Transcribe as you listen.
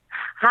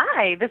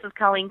Hi, this is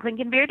Colleen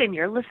Klinkenbeard, and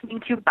you're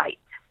listening to Bite.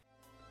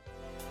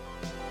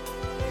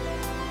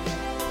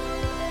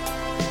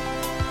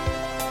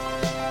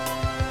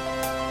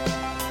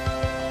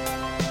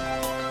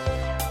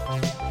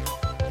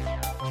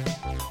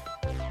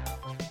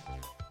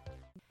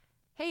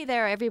 Hey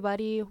there,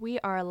 everybody. We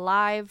are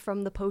live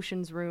from the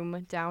potions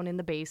room down in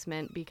the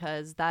basement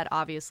because that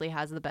obviously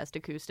has the best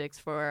acoustics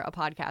for a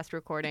podcast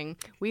recording.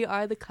 We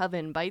are the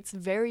Coven, Bite's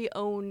very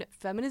own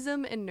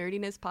feminism and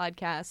nerdiness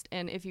podcast.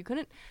 And if you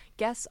couldn't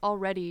guess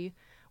already,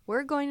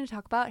 we're going to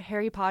talk about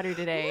Harry Potter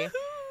today.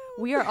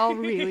 We are all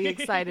really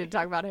excited to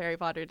talk about Harry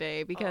Potter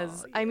today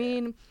because, I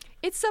mean,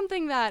 it's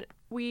something that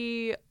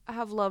we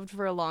have loved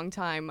for a long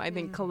time, I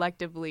think,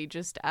 collectively,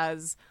 just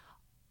as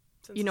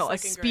a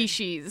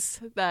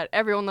species that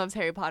everyone loves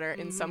Harry Potter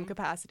in some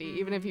capacity.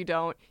 Even if you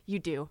don't, you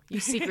do. You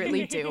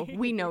secretly do.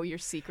 We know your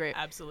secret.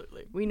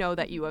 Absolutely. We know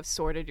that you have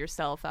sorted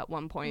yourself at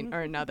one point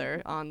or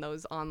another on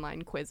those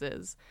online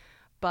quizzes.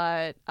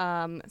 But,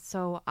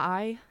 so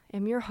I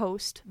am your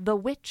host, the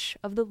Witch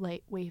of the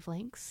Light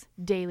Wavelengths,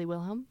 Daily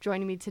Wilhelm.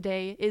 Joining me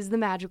today is the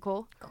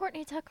magical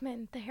Courtney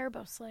Tuckman, the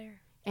Hairbow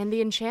Slayer. And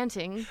the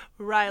enchanting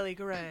Riley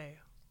Gray.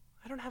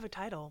 I don't have a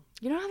title.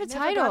 You don't have a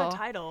I never title. got a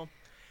title.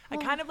 I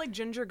kind of like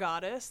Ginger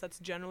Goddess. That's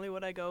generally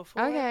what I go for.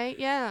 Okay,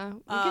 yeah. We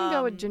can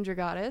go with Ginger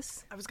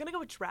Goddess. I was going to go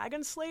with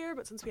Dragon Slayer,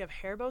 but since we have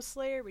Hairbow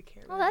Slayer, we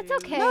can't Well, really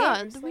that's do okay.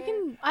 No, Slayer. we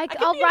can.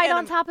 I'll ride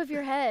on top of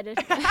your head.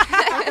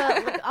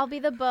 I'll be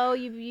the bow,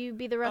 you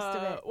be the rest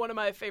of it. One of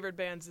my favorite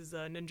bands is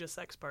Ninja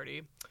Sex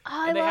Party.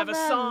 Oh, And they I have love a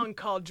them. song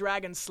called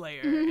Dragon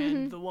Slayer,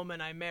 and the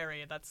woman I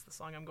marry, that's the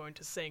song I'm going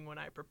to sing when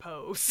I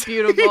propose.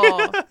 Beautiful.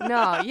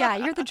 No, yeah,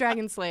 you're the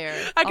Dragon Slayer.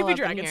 I can all be up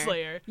in Dragon here.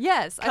 Slayer.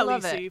 Yes, I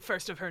love it. Khaleesi,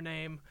 first of her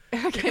name.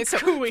 Okay, so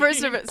Queen.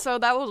 first of it, so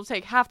that will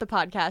take half the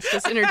podcast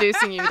just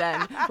introducing you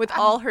then with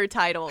all her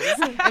titles,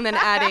 and then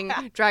adding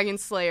Dragon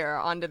Slayer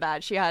onto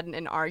that. She had an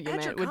Add your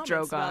argument with comments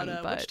Drogon,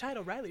 about, but which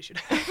title Riley should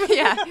have.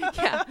 yeah.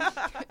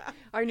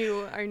 Our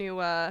new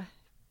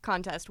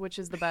contest, which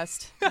is the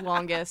best,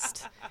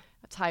 longest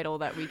title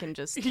that we can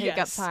just take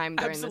Yes, up time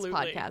during absolutely.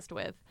 this podcast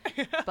with.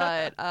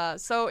 But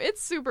so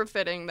it's super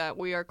fitting that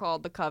we are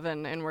called the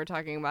Coven and we're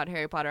talking about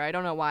Harry Potter. I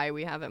don't know why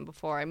we haven't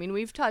before. I mean,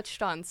 we've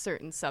touched on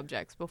certain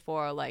subjects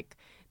before, like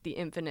the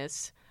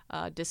infamous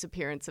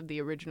disappearance of the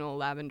original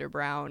Lavender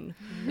Brown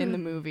in the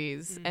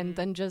movies, and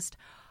then just,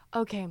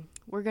 okay,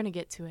 we're gonna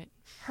get to it.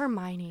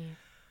 Hermione.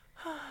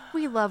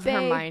 We love Bae.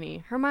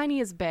 Hermione. Hermione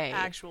is bae.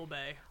 Actual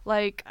Bay.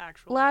 Like,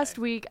 Actual last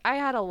bae. week, I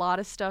had a lot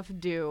of stuff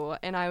due,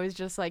 and I was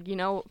just like, you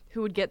know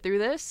who would get through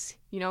this?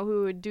 You know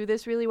who would do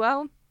this really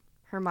well?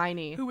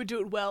 Hermione. Who would do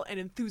it well and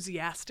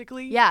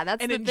enthusiastically. Yeah,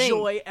 that's and the thing,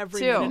 enjoy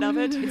every too. minute of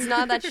it. It's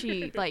not that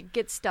she, like,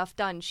 gets stuff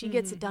done. She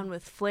gets it done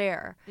with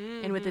flair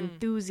and with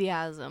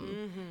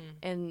enthusiasm.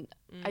 And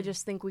I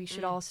just think we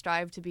should all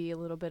strive to be a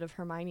little bit of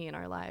Hermione in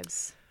our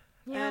lives.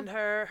 Yeah. And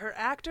her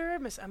actor,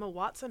 Miss Emma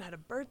Watson, had a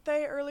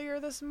birthday earlier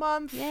this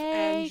month.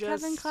 Yay, and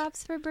Kevin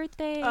claps for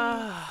birthday.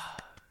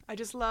 I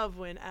just love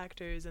when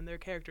actors and their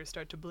characters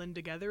start to blend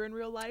together in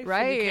real life. And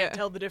Right. you can't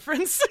tell the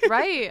difference.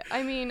 Right.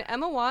 I mean,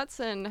 Emma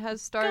Watson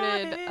has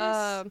started,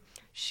 Goddess.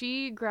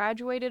 she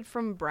graduated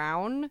from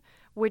Brown,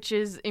 which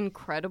is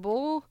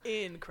incredible.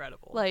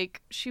 Incredible.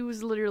 Like, she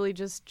was literally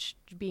just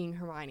being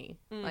Hermione.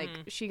 Like,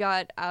 she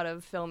got out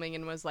of filming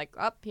and was like,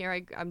 up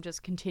here, I'm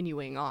just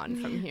continuing on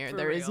from here. For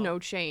There is real. no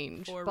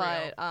change. For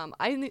But, real.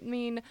 I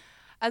mean,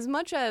 as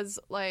much as,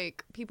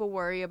 like, people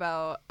worry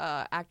about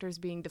actors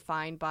being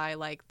defined by,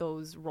 like,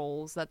 those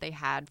roles that they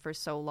had for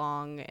so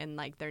long and,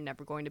 like, they're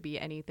never going to be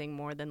anything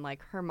more than,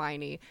 like,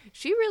 Hermione,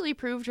 she really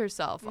proved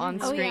herself on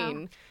Oh, yeah.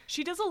 screen.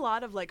 She does a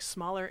lot of like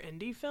smaller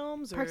indie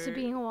films. Perks or, of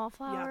Being a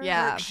Wallflower.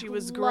 Yeah. She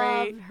was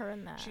Love great. her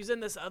in that. She's in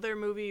this other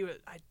movie.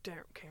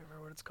 Can't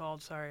remember what it's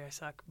called. Sorry, I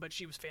suck. But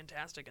she was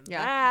fantastic in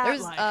Yeah. that.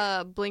 There's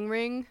like, Bling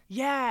Ring,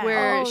 yeah.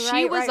 where Oh, she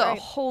right, was right, a right.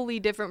 wholly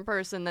different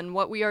person than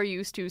what we are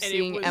used to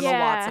seeing was Emma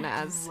Yeah. Watson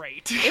as.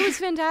 Great. It was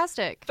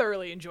fantastic.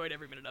 Thoroughly enjoyed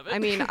every minute of it. I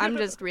mean, I'm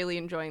just really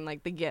enjoying,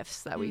 like, the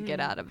gifts that we get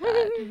out of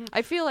that.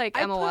 I feel like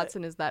I Emma put-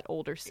 Watson is that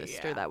older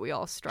sister Yeah. that we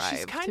all strive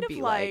She's kind to of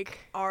be like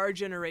our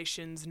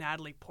generation's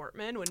Natalie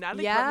Portman. When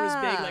Natalie Portman was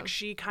Yeah. big, like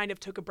she kind of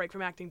took a break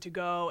from acting to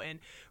go and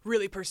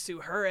really pursue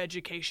her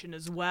education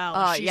as well.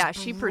 Oh, She's yeah,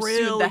 she pursued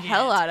the brilliant.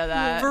 hell out of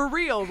that. For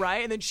real,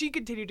 right? And then she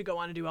continued to go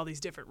on and do all these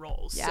different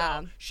roles.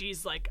 Yeah. So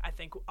she's like, I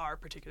think our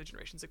particular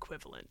generation's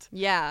equivalent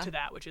Yeah. to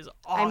that, which is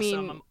awesome.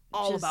 mean, I'm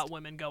all just- about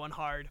women going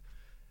hard.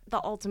 The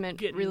ultimate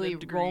Getting really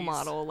them role degrees.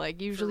 model.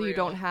 Like, usually you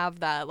real. don't have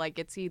that. Like,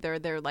 it's either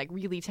they're, like,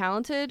 really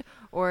talented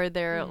or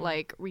they're,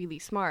 like, really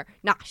smart.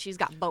 Nah, she's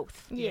got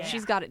both. Yeah.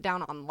 She's got it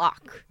down on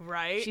lock.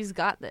 Right? She's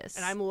got this.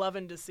 And I'm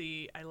loving to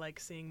see, I like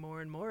seeing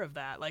more and more of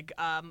that. Like,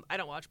 I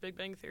don't watch Big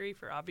Bang Theory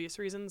for obvious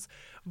reasons,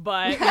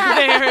 but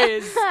there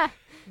is,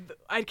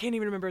 I can't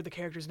even remember the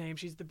character's name.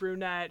 She's the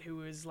brunette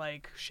who is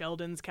like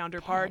Sheldon's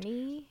counterpart.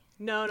 Penny?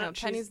 No, No,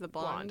 she's Penny's the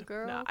blonde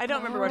girl. No, I don't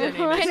remember what her Oh,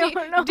 name I is.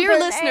 don't know Dear their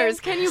listeners,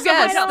 name. can you So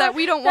guess I don't- that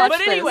we don't watch But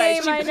this? anyway,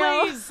 Name I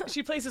know.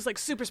 she plays this like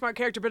super smart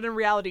character, but in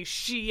reality,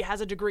 she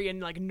has a degree in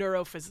like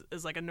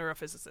is like a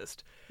neurophysicist,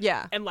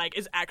 Yeah. and like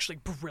is actually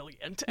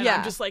brilliant. And Yeah.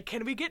 I'm just like,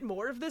 can we get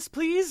more of this,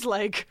 please?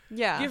 Like,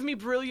 Yeah. give me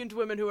brilliant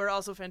women who are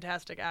also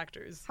fantastic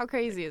actors. How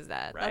crazy is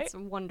that? Right? That's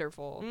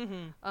wonderful.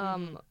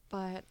 Mm-hmm.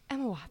 But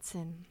Emma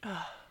Watson.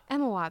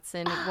 Emma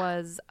Watson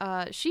was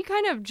she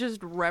kind of just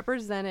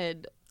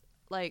represented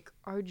like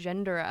our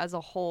gender as a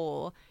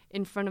whole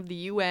in front of the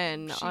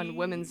UN on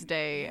Women's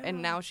Day,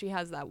 and now she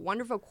has that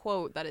wonderful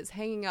quote that is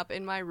hanging up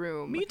in my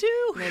room. Me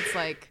too. And it's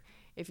like,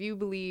 if you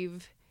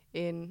believe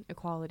in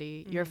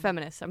equality, you're a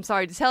feminist. I'm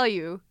sorry to tell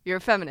you, you're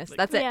a feminist. Like,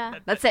 that's it. Yeah.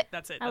 That's it.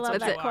 That's it. I That's love what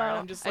that you are. quote.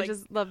 I'm just like, I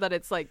just love that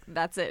it's like,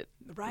 that's it.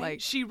 right.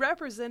 Like, She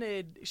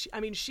represented.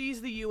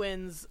 She's the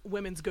UN's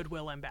Women's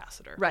Goodwill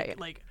Ambassador. Right.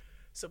 Like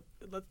so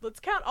let's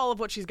count all of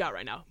what she's got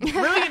right now.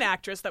 Brilliant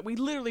actress that we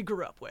literally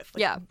grew up with.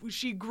 Like, Yeah.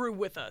 She grew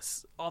with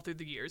us all through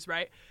the years,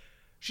 right?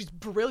 She's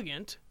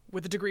brilliant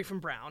with a degree from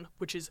Brown,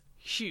 which is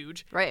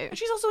huge. Right. And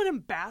she's also an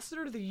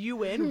ambassador to the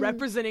UN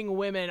representing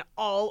women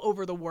all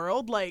over the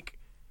world. Like,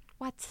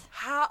 what?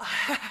 how?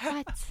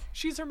 What?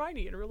 She's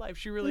Hermione in real life.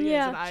 She really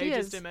Yeah, is. And I she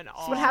just is. am in awe.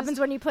 That's what happens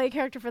when you play a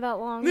character for that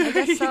long. I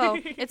guess so.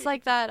 It's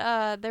like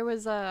that. There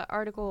was an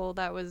article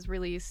that was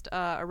released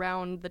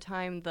around the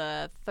time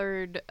the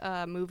third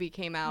movie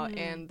came out,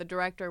 and the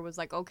director was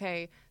like,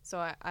 "Okay, so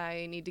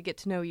I need to get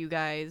to know you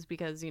guys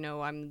because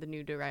I'm the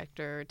new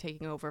director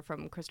taking over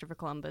from Christopher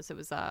Columbus." It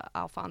was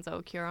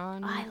Alfonso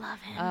Cuarón. I love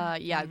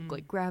him.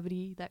 Like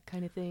Gravity, that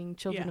kind of thing,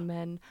 Children Yeah. of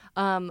Men.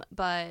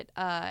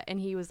 And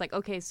he was like,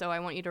 okay, so I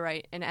want you to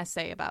write an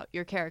essay about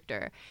your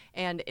character.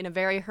 And in a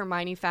very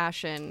Hermione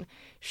fashion,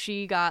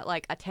 she got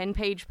like a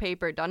 10-page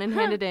paper done and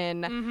handed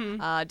in.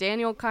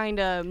 Daniel kind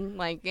of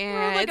like,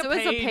 Like it was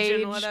a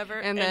page. and whatever.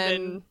 And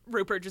then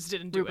Rupert just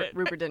didn't do it.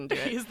 Rupert didn't do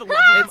it. He's the love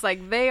of It's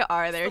like they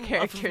are their the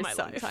love of characters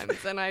my life.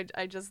 sometimes, and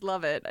I just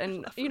love it.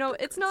 And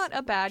it's not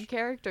a bad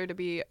character to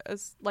be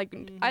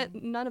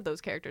none of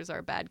those characters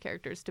are bad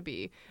characters to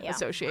be Yeah.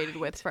 associated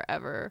with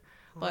forever.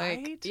 Like,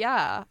 Right?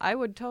 yeah, I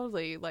would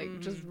totally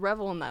just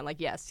revel in that. Like,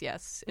 yes,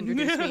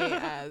 introduce me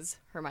as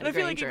Hermione And I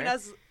feel Granger. like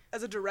even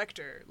as a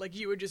director, like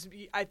you would just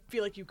be, I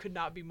feel like you could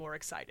not be more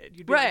excited.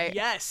 You'd be Right. like,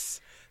 yes,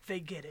 they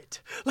get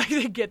it. Like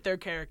they get their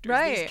characters.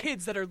 Right. These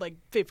kids that are like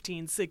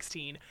 15,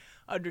 16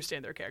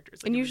 understand their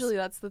characters. Like, And it was usually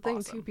that's the thing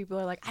awesome. too. People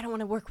are like, I don't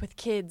want to work with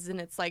kids,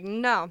 and it's like,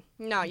 no,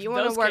 you want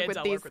Those to work kids, with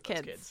I'll these work with those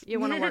kids. kids. You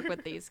want to work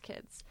with these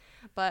kids.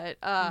 But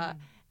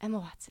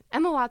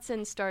Emma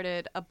Watson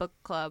started a book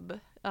club.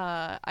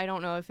 I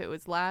don't know if it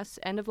was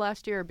end of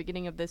last year or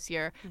beginning of this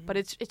year, but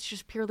it's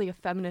just purely a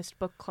feminist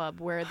book club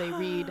where they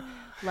read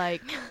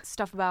like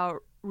stuff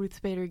about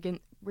Ruth Bader.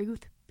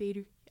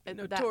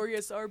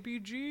 Notorious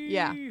RBG.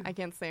 Yeah, I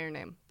can't say her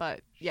name,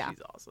 but yeah,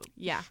 She's awesome.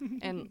 yeah,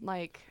 and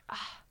like,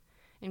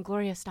 and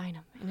Gloria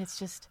Steinem, and it's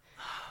just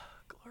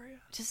Gloria.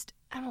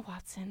 Emma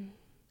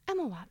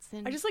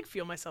Watson. I just like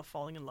feel myself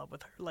falling in love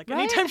with her. Like Right?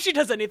 anytime she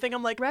does anything,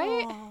 I'm like,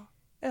 Right? "Aw,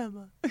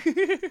 Emma.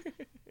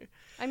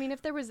 I mean,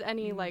 if there was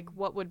any like,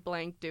 what would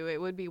blank do?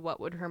 It would be what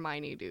would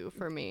Hermione do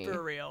for me?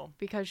 For real.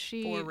 Because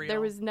For real. there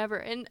was never,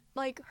 and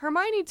like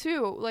Hermione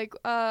too. Like,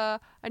 I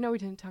know we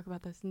didn't talk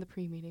about this in the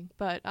pre-meeting,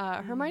 but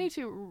Hermione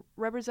too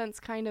represents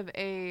kind of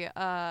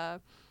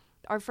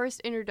our first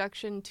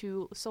introduction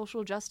to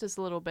social justice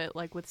a little bit,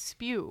 like with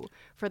Spew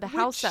for the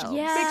house elves.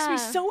 yeah. Makes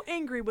me so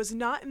angry was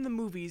not in the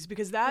movies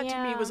because that to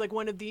me Yeah. was like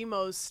one of the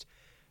most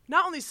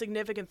not only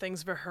significant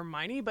things for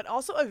Hermione, but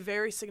also a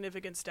very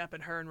significant step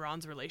in her and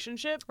Ron's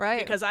relationship. Right.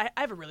 Because I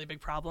have a really big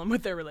problem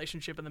with their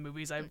relationship in the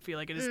movies. I feel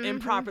like it is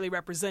improperly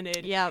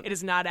represented. Yeah. It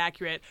is not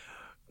accurate.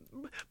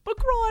 Book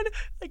Ron,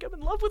 like I'm in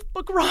love with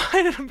Book Ron,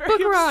 and I'm very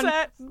Book Ron.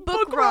 upset.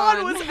 Book Ron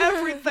Ron. was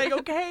everything.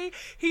 Okay,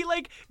 he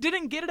like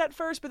didn't get it at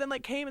first, but then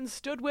like came and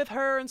stood with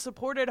her and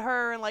supported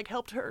her and like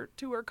helped her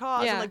to her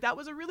cause. Yeah. And like that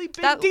was a really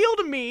big That- deal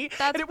to me,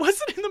 that's- and it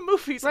wasn't in the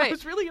movies. Right. I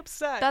was really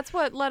upset. That's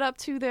what led up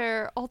to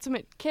their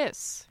ultimate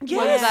kiss. Was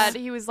Yes. that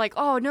he was like,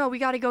 "Oh no, we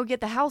got to go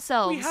get the house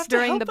elves have to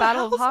during help the the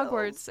Battle of house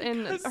Hogwarts," elves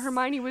and because-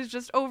 Hermione was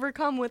just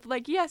overcome with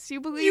like, "Yes,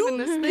 you believe you in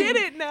this thing." get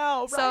it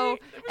now, right? So,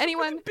 It was a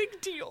anyone- really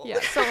big deal. Yeah.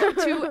 So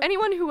to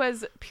anyone who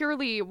has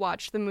purely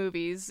watched the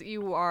movies,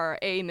 you are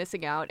A,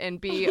 missing out, and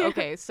B,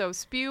 okay. So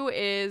Spew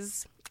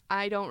is,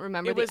 I don't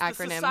remember It the was the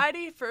acronym.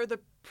 Society for the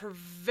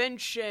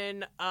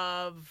Prevention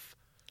of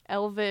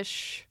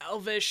Elvish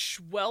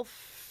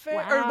Welfare.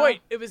 Wow. Or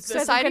wait, it was the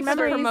Society for the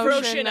memories.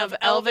 Promotion of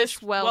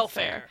Elvish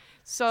Welfare.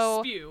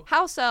 So Spew.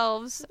 house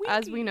elves,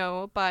 as we Winky.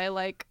 know, by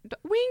like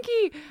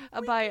Winky,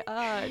 by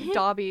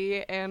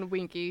Dobby and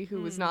Winky,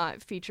 who was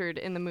not featured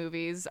in the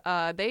movies,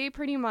 they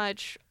pretty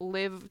much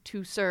live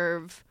to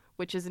serve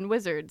witches and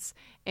wizards.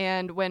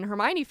 And when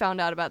Hermione found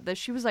out about this,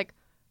 she was like,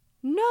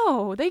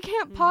 "No, they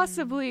can't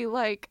possibly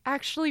like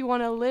actually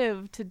want to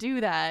live to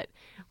do that."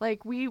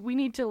 like we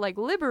need to like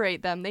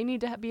liberate them. They need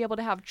to be able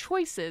to have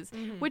choices,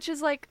 which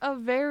is like a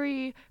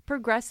very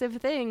progressive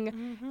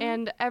thing.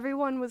 And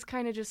everyone was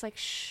kind of just like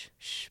shh,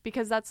 shh,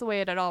 because that's the way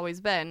it had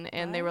always been.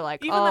 And they were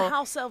like, even oh, the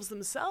house elves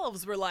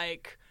themselves were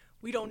like,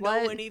 we don't know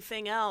What?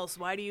 anything else.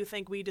 Why do you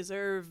think we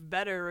deserve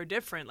better or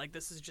different? Like,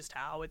 this is just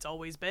how it's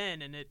always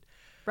been. And it,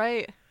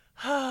 right.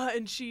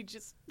 and she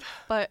just,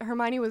 But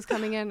Hermione was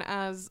coming in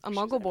as a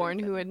Muggle-born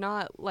who had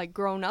not like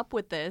grown up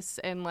with this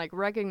and like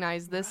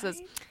recognized this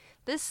as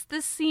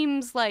this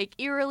seems like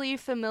eerily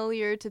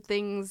familiar to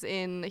things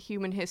in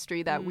human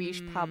history that we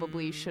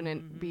probably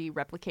shouldn't be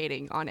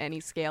replicating on any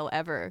scale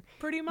ever.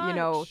 pretty much. You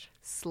know,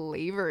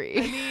 slavery.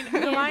 I mean,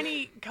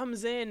 Hermione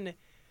comes in,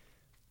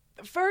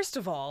 first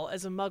of all,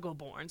 as a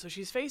Muggle-born, so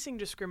she's facing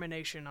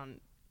discrimination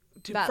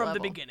That from the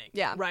level. beginning.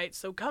 Yeah. Right?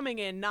 So coming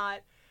in,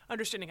 not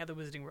understanding how the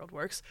Wizarding World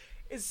works,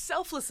 is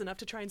selfless enough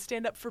to try and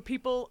stand up for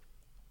people,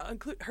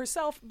 include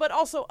herself, but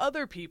also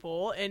other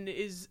people, and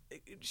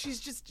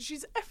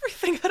she's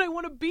everything that I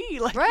want to be.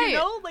 Like, Right. you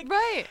know? Like,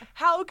 Right.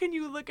 how can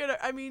you look at her?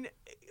 I mean,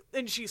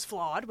 and she's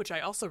flawed, which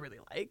I also really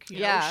like. You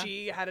know, Yeah.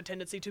 she had a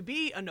tendency to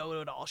be a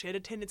know-it-all. She had a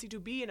tendency to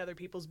be in other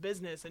people's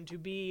business and to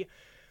be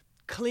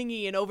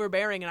clingy and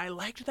overbearing, and I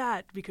liked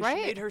that because she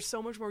Right. made her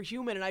so much more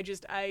human. And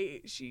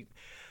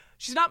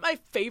she's not my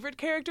favorite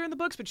character in the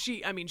books, but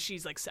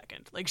she's like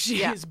second. Like, she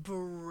Yeah. is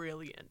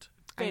brilliant.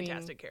 I mean,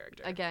 Fantastic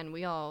character. Again,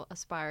 we all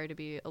aspire to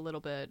be a little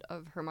bit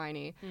of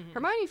Hermione.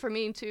 Hermione for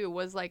me too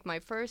was like my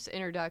first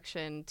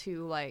introduction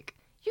to like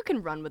you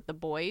can run with the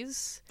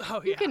boys.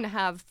 Oh, You yeah. can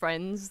have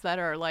friends that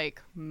are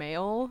like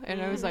male,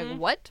 and I was like,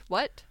 what?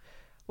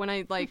 When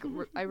I like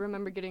I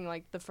remember getting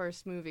like the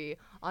first movie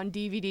on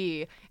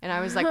DVD, and I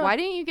was like, why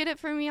didn't you get it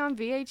for me on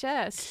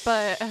VHS?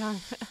 But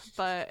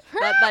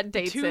that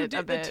dates it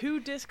a bit. The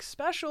 2-disc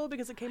special,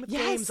 because it came with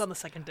Yes. games on the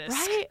second disc.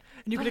 Right?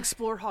 And you could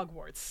explore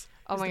Hogwarts.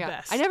 Oh It was my the god!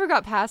 best. I never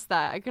got past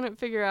that. I couldn't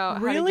figure out how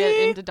to Really?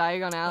 get into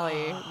Diagon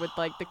Alley with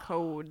like the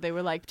code. They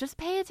were like, "Just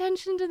pay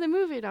attention to the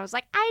movie," and I was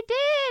like, "I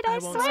did. I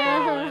won't swear."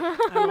 spoil it.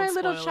 I My won't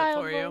little spoil it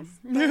child for you.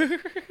 voice.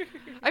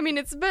 I mean,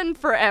 it's been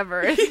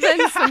forever. It's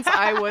been since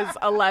I was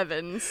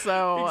 11.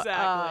 So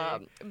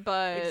Exactly.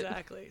 but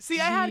Exactly. See,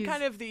 I had Jeez.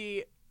 kind of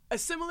a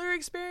similar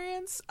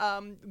experience.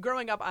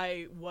 Growing up,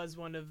 I was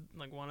one of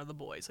the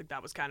boys. Like,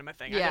 that was kind of my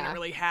thing. I Yeah. didn't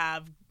really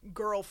have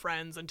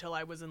girlfriends until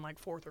I was in like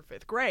 4th or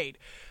 5th grade.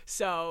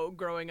 So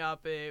growing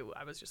up, I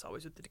was just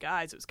always with the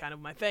guys. It was kind of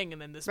my thing.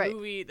 And then this Right.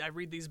 movie, I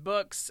read these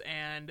books,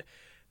 and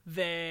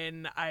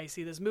then I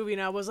see this movie,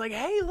 and I was like,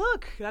 hey,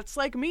 look, that's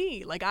like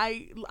me. Like,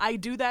 I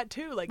do that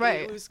too. Like,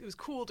 Right. it was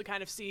cool to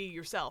kind of see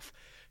yourself,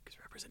 because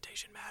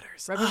representation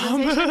matters.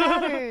 representation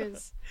matters. Yeah, it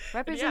was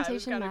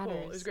Representation kind of matters.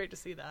 cool. It was great to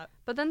see that.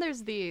 But then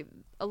there's a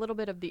little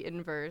bit of the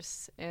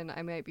inverse, and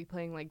I might be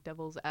playing like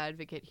devil's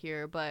advocate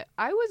here, but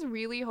I was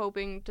really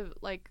hoping to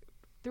like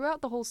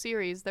throughout the whole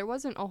series there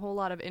wasn't a whole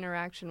lot of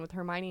interaction with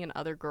Hermione and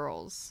other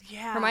girls.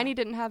 Yeah. Hermione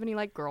didn't have any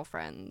like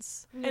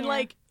girlfriends. And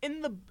like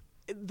in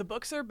the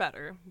books are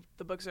better.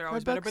 The books are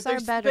always better, books but are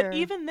better. But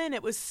even then,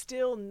 it was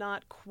still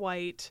not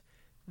quite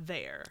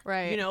there.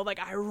 Right. You know, like,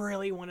 I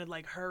really wanted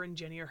like her and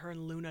Ginny or her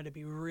and Luna to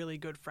be really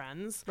good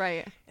friends.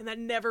 Right. And that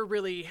never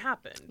really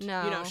happened.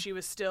 No. You know, she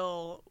was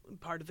still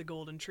part of the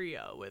Golden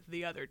Trio with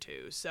the other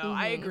two. So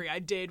I agree. I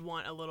did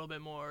want a little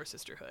bit more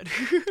sisterhood.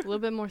 A little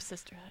bit more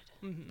sisterhood.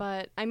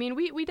 But I mean,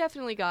 we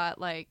definitely got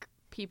like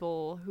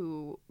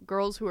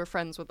girls who were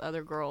friends with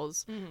other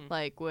girls,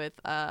 like with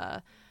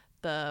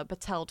the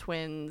Patel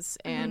twins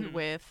and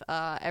with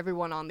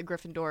everyone on the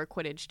Gryffindor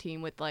Quidditch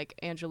team with like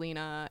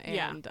Angelina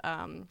and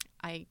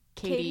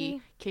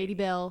Katie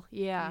Bell.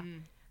 Yeah.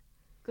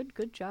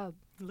 Good job.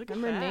 Look at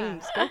Remember that.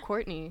 names. Go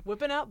Courtney.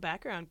 Whipping out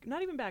background,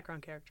 not even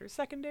background characters,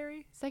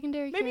 secondary,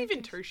 Secondary maybe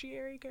even characters.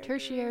 tertiary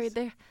characters. Tertiary.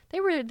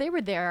 They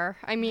were there.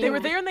 I mean, They were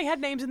there and they had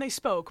names and they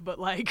spoke, but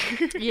like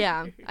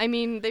Yeah, I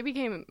mean, they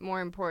became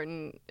more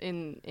important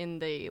in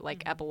the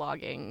like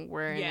epiloguing,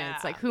 where Yeah.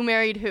 it's like who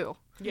married who,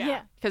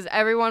 yeah. because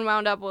everyone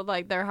wound up with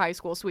like their high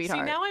school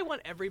sweetheart. See, now I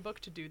want every book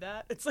to do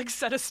that. It's like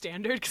set a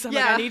standard, because I'm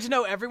Yeah. like, I need to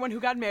know everyone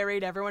who got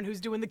married, everyone who's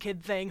doing the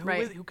kid thing,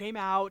 who came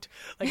out,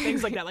 like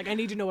things like that. Like, I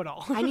need to know it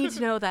all. I need to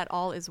know that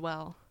all is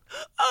well.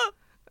 I'm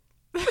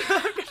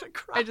gonna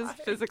cry. I just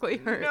physically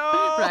hurt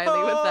No.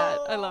 Riley with that.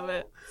 I love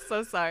it.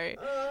 So sorry.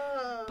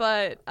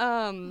 But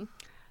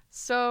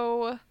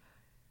so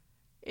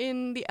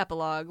in the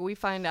epilogue, we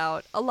find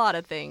out a lot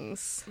of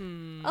things.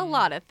 A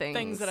lot of things.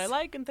 Things that I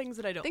like and things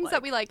that I don't Things like.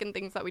 that we like and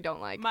things that we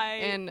don't like.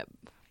 And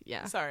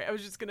yeah. Sorry, I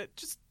was just gonna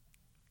just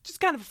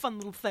kind of a fun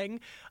little thing.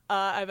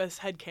 I have a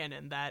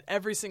headcanon that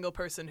every single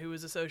person who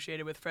is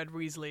associated with Fred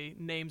Weasley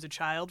names a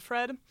child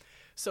Fred.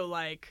 So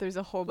like There's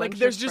a whole bunch like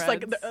there's of just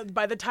Freds. like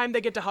by the time they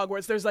get to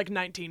Hogwarts, there's like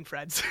 19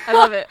 Freds. I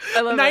love it.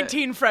 I love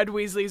 19 Fred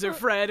Weasleys or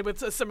Fred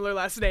with a similar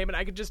last name, and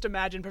I could just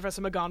imagine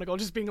Professor McGonagall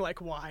just being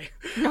like, "Why?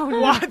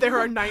 Why there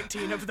are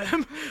 19 of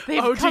them?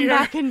 They've oh come dear!"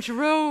 back in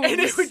droves. And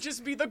it would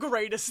just be the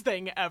greatest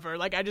thing ever.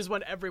 Like, I just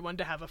want everyone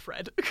to have a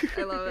Fred.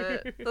 I love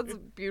it. That's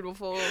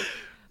beautiful.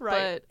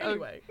 Right. But,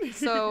 Anyway.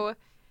 so,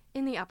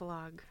 in the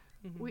epilogue,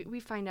 we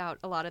find out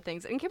a lot of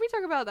things. And can we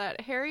talk about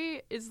that?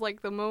 Harry is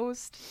like the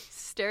most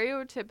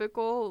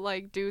stereotypical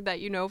like dude that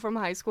you know from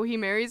high school. He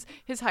marries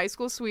his high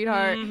school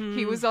sweetheart.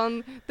 He was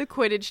on the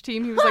Quidditch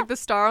team. He was like the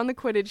star on the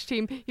Quidditch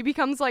team. He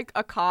becomes like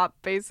a cop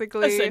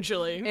basically.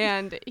 Essentially.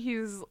 And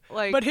he's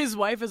like But his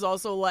wife is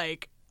also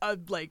like a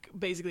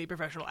basically a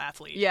professional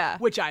athlete. Yeah.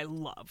 Which I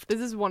loved.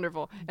 This is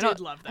wonderful. Did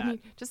love that. I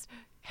mean, just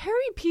Harry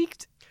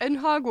peaked in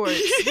Hogwarts.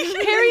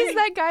 Harry's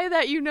that guy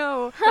that you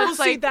know. That's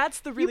See, like, that's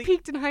the really you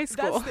peaked in high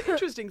school. That's the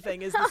interesting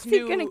thing is How's this he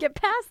new gonna get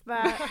past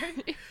that?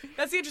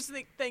 That's the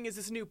interesting thing is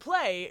this new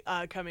play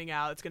coming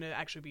out. It's going to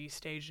actually be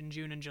staged in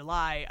June and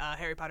July.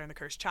 Harry Potter and the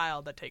Cursed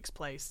Child that takes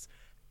place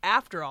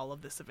after all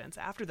of this events,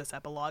 after this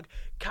epilogue,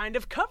 kind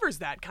of covers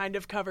that. Kind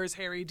of covers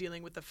Harry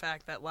dealing with the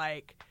fact that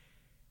like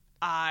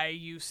I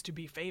used to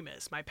be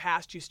famous. My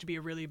past used to be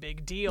a really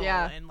big deal,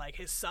 and like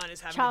his son is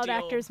having Child to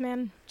deal. actors,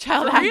 man.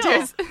 Child For real.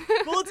 actors.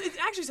 Well, it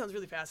actually sounds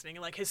really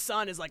fascinating. Like his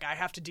son is like, I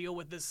have to deal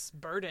with this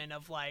burden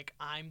of like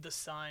I'm the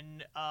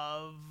son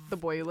of The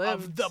boy who lived.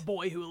 of the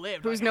boy who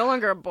lived, Who's Like, no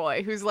longer a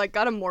boy, who's like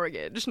got a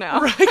mortgage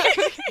now.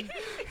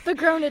 The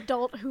grown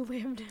adult who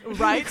lived.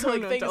 right? So like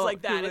Grown things adult like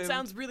who that. It lived.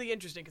 sounds really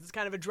interesting because it's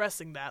kind of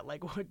addressing that.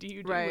 Like, what do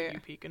you do Right. when you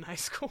peak in high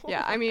school?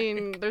 Yeah, I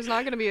mean, there's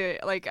not going to be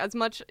like as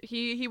much.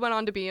 He went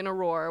on to be in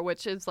Aurora,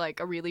 which is like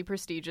a really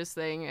prestigious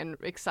thing and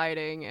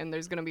exciting, and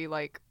there's going to be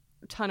like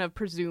a ton of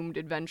presumed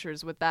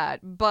adventures with that.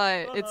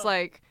 But it's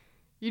like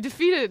you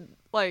defeated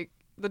like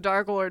the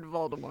Dark Lord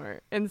Voldemort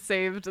and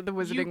saved the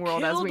Wizarding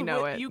World as we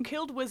know it. You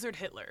killed Wizard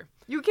Hitler.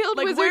 You killed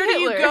Like, Wizard where do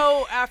Hitler. you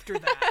go after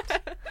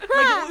that?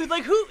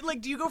 like who?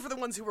 Like, do you go for the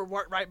ones who were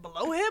right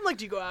below him? Like,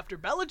 do you go after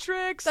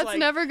Bellatrix? That's like,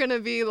 never going to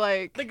be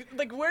like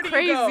Like, where do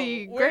crazy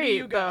you go? Where great do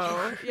you go?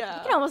 though. Yeah.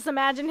 I can almost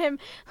imagine him,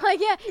 like,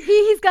 yeah,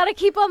 he's got to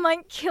keep on,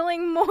 like,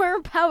 killing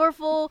more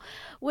powerful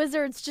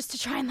wizards just to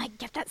try and, like,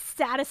 get that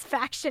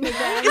satisfaction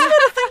again. Isn't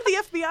that a thing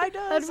the FBI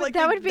does?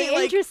 That would be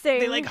interesting.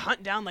 They like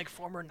hunt down like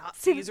former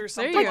Nazis or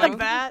something you like go.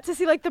 that. To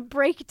see, like, the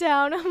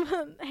breakdown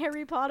of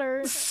Harry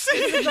Potter.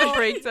 The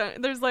breakdown.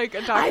 There's like a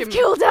I've document.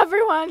 killed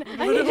everyone.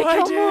 I need do to I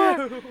kill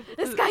more. do?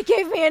 This guy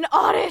gave me an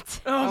audit.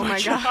 Oh my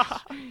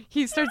god.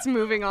 He starts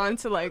moving on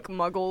to like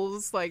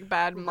muggles, like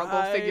bad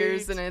muggle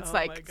figures, and Right. it's Oh my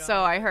like, God.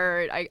 so I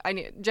heard, I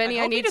need, Jenny, I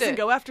I hope he need doesn't to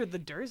go after the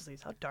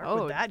Dursleys. How dark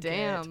Oh would that get?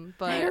 damn!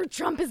 I heard But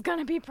Trump is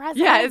gonna be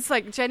president. yeah, it's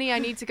like Jenny, I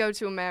need to go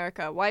to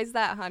America. Why is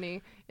that,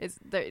 honey?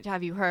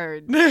 Have you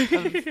heard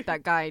of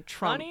that guy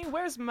Trump? Honey,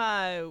 where's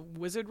my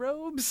wizard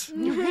robes?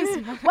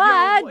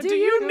 Why What do do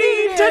you you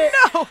need to it?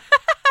 know?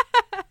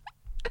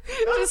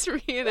 Just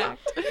reenact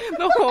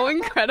the whole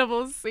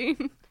incredible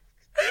scene.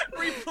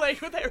 Replay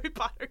with Harry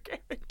Potter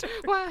character.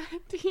 Why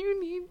do you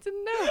need to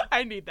know?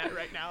 I need that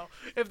right now.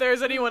 If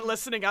there's anyone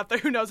listening out there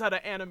who knows how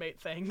to animate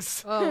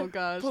things, Oh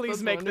gosh, please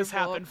that's make this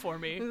wonderful. happen for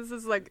me. This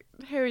is like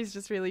Harry's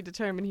just really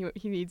determined.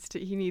 He needs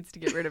to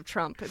get rid of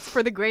Trump. It's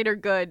for the greater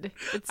good.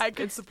 It's I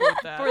can support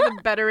that. for the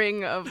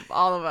bettering of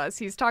all of us.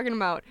 He's talking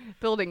about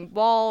building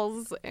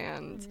walls,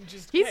 and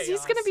Just he's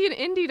chaos. gonna be in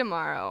Indy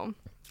tomorrow.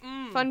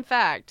 Fun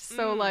fact.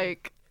 So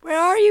like, Where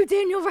are you,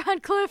 Daniel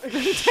Radcliffe?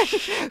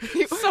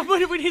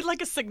 Someone, we need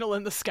like a signal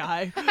in the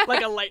sky,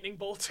 like a lightning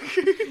bolt.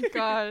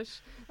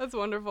 gosh, that's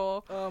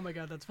wonderful. Oh my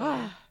god, that's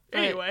funny. But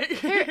Anyway,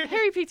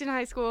 Harry peaked in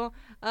high school.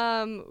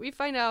 We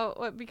find out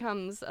what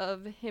becomes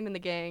of him and the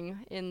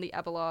gang in the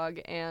epilogue.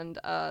 And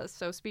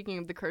so speaking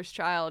of the cursed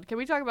child, can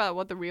we talk about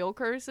what the real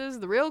curse is?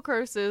 The real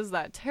curse is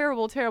that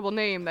terrible, terrible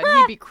name that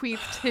he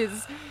bequeathed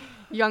his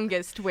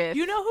youngest with.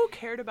 you know who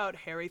cared about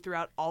Harry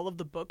throughout all of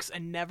the books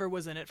and never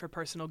was in it for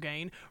personal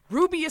gain?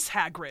 Rubius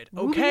Hagrid,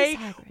 okay?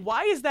 Rubius Hagrid.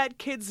 Why is that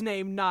kid's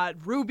name not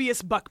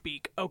Rubius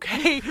Buckbeak,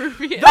 okay?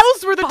 Rubius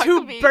Those were the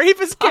two Buckbeak.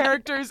 bravest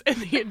characters in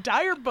the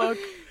entire book.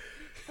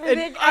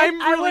 And I'm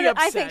really I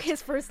upset. think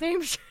his first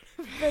name should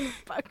have been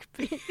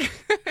Buckbeak.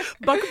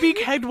 Buckbeak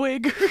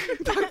Hedwig.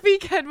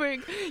 Buckbeak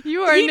Hedwig,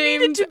 you are He needed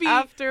named to be-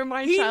 after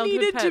my He childhood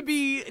needed to pets.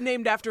 be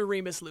named after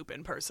Remus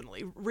Lupin,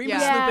 personally.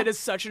 Remus Yeah. Lupin is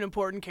such an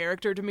important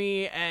character to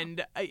me,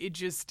 and it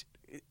just,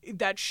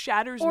 that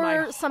shatters my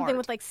Or heart. something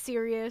with, like,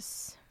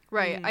 Sirius.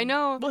 Right, I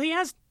know. Well, he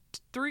has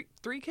three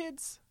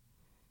kids?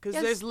 Because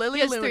Yes, there's Lily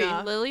he has Luna,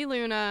 three. Lily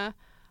Luna.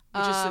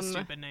 which is a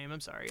stupid name.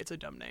 I'm sorry, it's a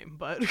dumb name,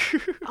 but...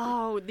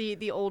 Oh,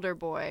 the older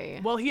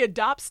boy. Well, he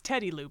adopts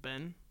Teddy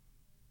Lupin.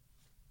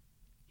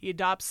 He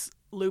adopts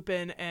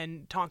Lupin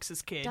and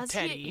Tonks's kid, Does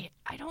Teddy. he?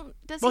 I don't.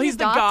 Does Well, he he's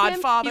the adopt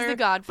him? godfather. He's the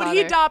godfather. But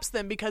he adopts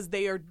them because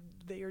they are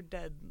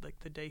dead like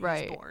the day he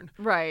right. was born.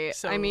 Right.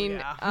 So, I mean,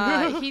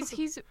 yeah.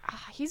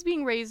 he's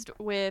being raised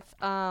with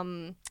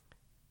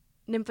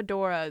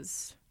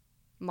Nymphadora's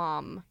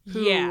mom,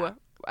 who Yeah.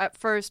 at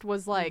first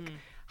was like,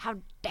 "How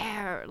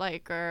dare!"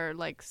 or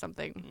like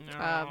something.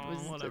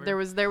 whatever.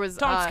 There was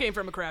Tonks came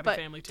from a crappy but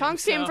family too.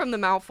 Tonks came so- from the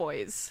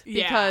Malfoys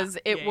Yeah. because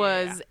it Yeah,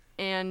 was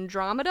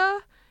Andromeda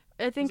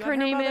I think that her her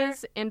name mother?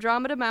 is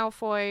Andromeda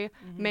Malfoy,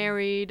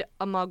 married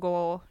a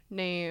Muggle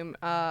named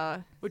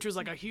Which was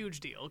like a huge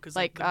deal because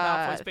like the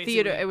Malfoys basically.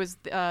 Theodore. It was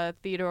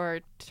Theodore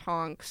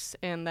Tonks,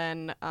 and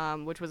then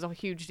which was a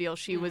huge deal.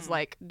 She was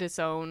like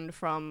disowned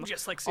from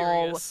Just like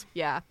all, Sirius.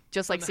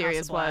 just like the House of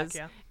Sirius Black, was,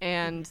 yeah.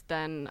 and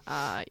then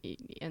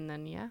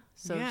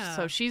so Yeah.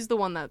 so she's the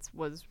one that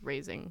was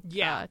raising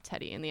Yeah.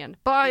 Teddy in the end.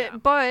 But Yeah.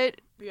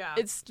 but Yeah.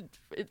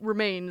 it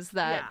remains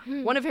that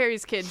one of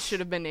Harry's kids should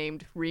have been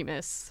named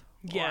Remus.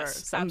 Or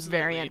Yes, some absolutely.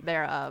 variant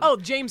thereof. Oh,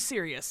 James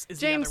Sirius is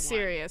James the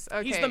other one. Sirius.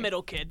 Okay, He's the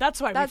middle kid. That's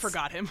why That's- we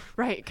forgot him.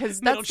 right?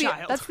 Because middle that's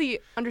child. that's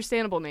the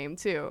understandable name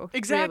too.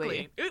 Exactly.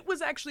 really. It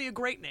was actually a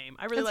great name.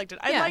 I really It's- liked it.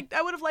 yeah.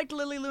 I would have liked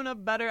Lily Luna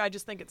better. I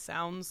just think it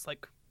sounds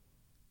like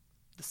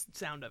the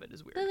sound of it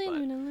is weird. Lily but-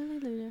 Luna, Lily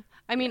Luna.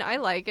 I mean, I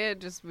like it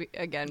just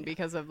again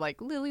because of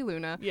like Lily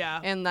Luna. Yeah.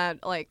 And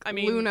that like I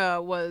mean-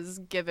 Luna was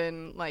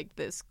given like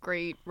this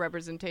great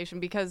representation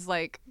because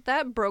like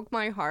that broke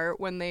my heart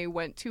when they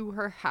went to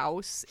her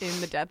house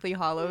in the Deathly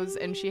Hallows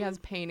and she has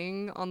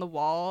painting on the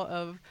wall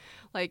of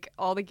like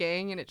all the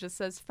gang and it just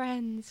says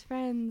friends,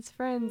 friends,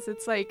 friends.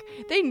 It's like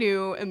they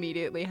knew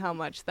immediately how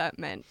much that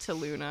meant to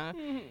Luna,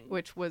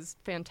 which was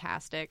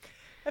fantastic.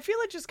 I feel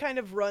it just kind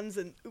of runs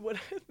in what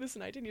this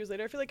 19 years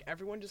later. I feel like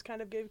everyone just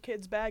kind of gave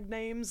kids bag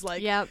names.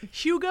 Like Yep.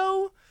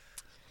 Hugo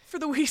for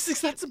the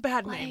Weasleys. That's a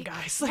bad name, Like,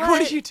 guys. Like,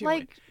 what are you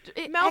doing? Like,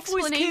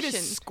 Malfoy's kid explanation.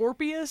 is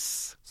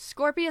Scorpius.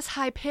 Scorpius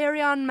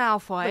Hyperion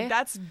Malfoy. Like,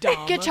 that's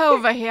dumb. Get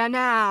over here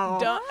now.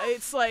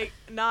 It's like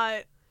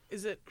not.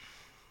 Is it?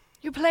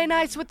 You play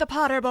nice with the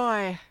Potter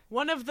boy.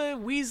 One of the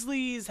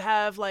Weasleys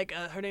have like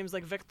her name's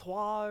like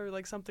Victoire or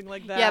like something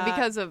like that. Yeah,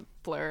 because of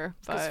Fleur.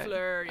 Because But,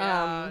 Fleur,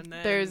 yeah, and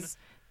then-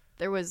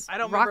 there was I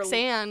don't remember-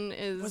 Roxanne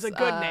is was a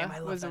good name. I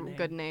love was that a name.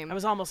 good name. I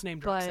was almost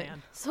named But-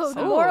 Roxanne. So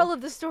the moral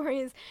of the story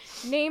is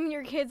name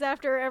your kids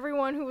after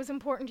everyone who was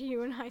important to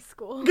you in high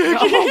school.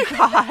 Oh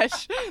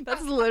gosh,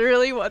 that's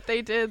literally what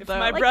they did though.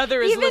 my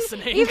brother is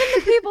listening. Even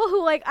the people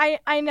who like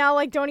I now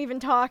like don't even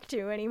talk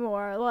to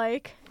anymore,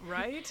 like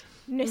Right?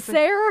 Nasser.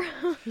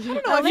 I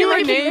don't know if you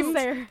were named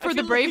Nasser. for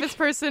the bravest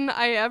person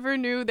I ever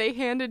knew. They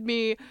handed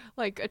me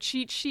like a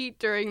cheat sheet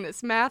during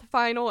this math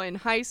final in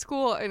high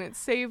school, and it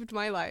saved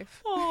my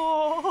life.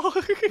 Oh.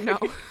 No,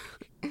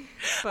 I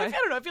but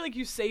don't know. I feel like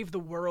you save the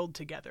world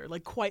together.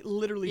 Like quite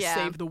literally Yeah.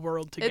 save the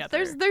world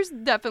together. there's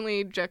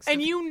definitely juxtaposition.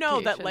 and you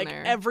know that like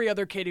there. every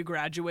other kid who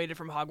graduated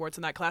from Hogwarts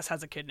in that class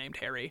has a kid named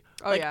Harry.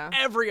 Oh, like, yeah.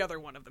 Every other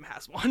one of them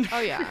has one. Oh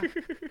yeah,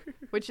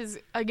 which is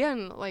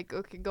again like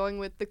okay, going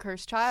with the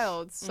cursed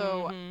child. So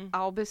Mm-hmm.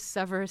 Albus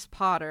Severus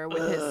Potter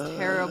with his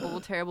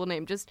terrible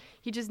name.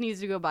 He just needs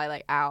to go by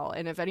like Al.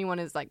 And if anyone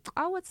is like,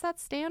 oh, what's that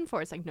stand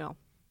for? It's like no,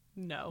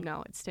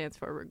 it stands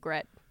for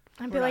regret.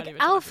 I'd We're be not like even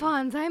talking.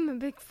 Alphonse. I'm a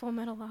big Full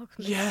Metal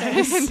Alchemist.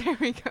 Yes. There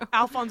we go.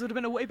 Alphonse would have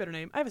been a way better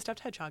name. I have a stuffed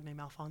hedgehog named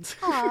Alphonse.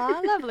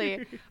 Aw,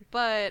 lovely.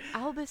 But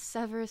Albus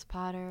Severus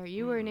Potter,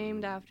 you were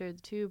named after the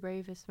two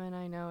bravest men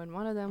I know, and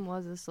one of them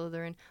was a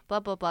Slytherin. Blah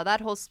blah blah. That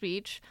whole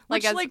speech,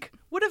 Which, as, like,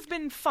 would have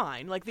been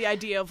fine. Like, the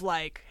idea of,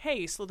 like,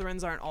 hey,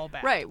 Slytherins aren't all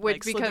bad. Right,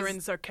 Like, because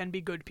Slytherins can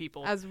be good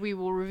people. as we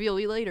will reveal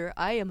later,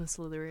 I am a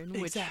Slytherin,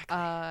 which Exactly.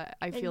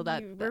 I feel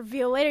that You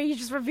reveal later. You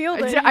just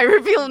revealed it. I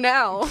reveal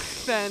now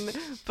then,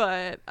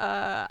 but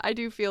I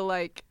do feel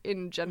like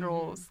in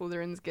general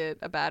Slytherins get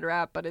a bad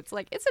rap, but it's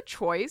like it's a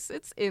choice,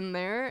 it's in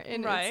there,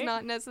 and Right. it's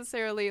not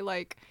necessarily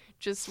like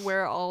just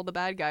where all the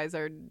bad guys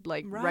are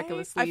like Right?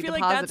 recklessly I feel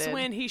deposited. like that's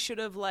when he should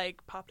have,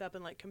 like, popped up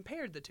and, like,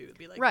 compared the two. It'd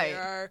be like, Right.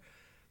 there are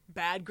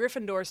bad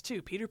Gryffindors,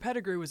 too. Peter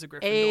Pettigrew was a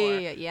Gryffindor.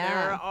 Hey, yeah.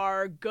 There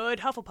are good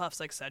Hufflepuffs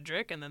like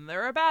Cedric, and then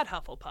there are bad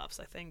Hufflepuffs,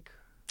 I think.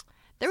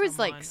 There was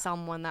someone. like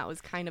someone that was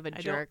kind of a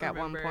don't jerk at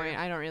one remember. point.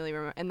 I don't really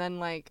remember. And then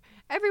like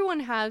everyone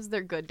has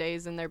their good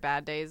days and their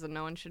bad days, and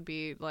no one should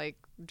be like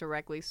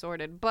directly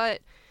sorted. But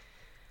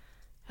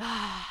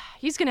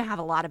he's gonna have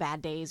a lot of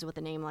bad days with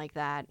a name like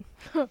that.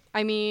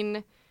 I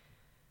mean,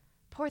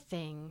 poor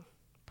thing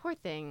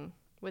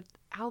with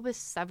Albus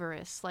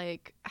Severus.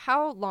 Like,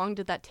 how long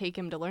did that take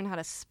him to learn how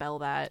to spell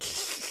that?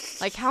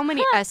 Like, how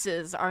many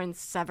S's are in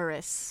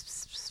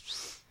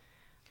Severus?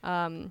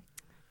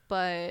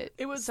 But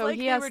It was so like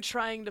he they has were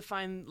trying to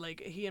find, like,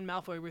 he and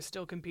Malfoy were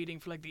still competing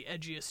for, like, the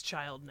edgiest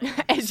child name.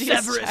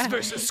 Edgiest Severus child.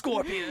 versus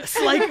Scorpius.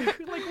 like,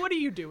 what are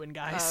you doing, Oh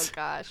guys?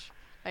 gosh.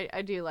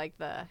 I do like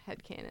the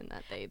headcanon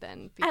that they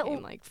then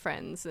became like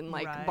friends and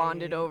like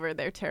bonded Right. over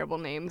their terrible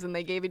names, and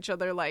they gave each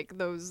other like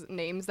those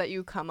names that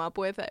you come up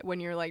with when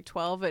you're like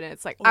 12, and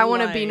it's like I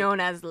want to be like- known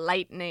as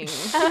Lightning.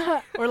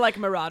 Or, like,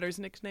 Marauders'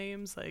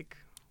 nicknames. Like,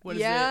 what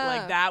is it? Yeah.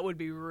 Like, that would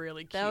be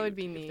really cute. That would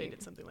be if they neat.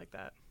 did something like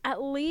that.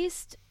 At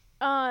least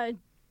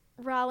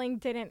Rowling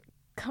didn't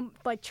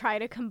try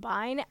to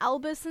combine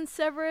Albus and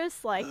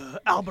Severus, like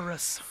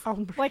Alberus.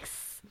 like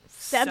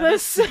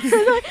Sebus, like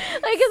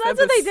 'cause that's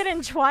what they did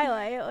in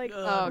Twilight, like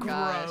Oh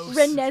gosh. gross.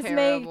 Renesmee,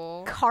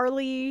 Terrible.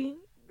 Carly.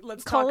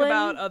 Let's Cullen, talk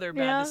about other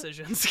bad yeah.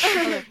 decisions.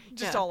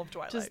 Just Yeah. all of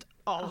Twilight. Just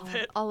all of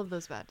it. all of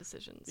those bad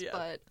decisions. Yeah.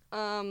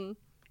 But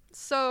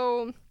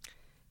so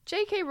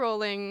J.K.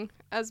 Rowling,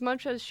 as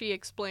much as she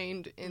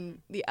explained in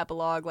the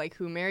epilogue, like,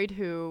 who married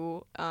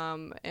who,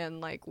 and,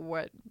 like,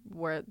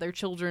 where their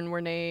children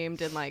were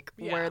named, and, like,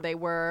 where they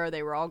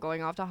were all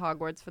going off to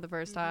Hogwarts for the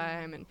first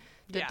time, and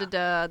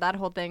that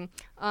whole thing.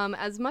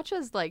 As much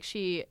as, like,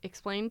 she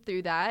explained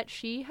through that,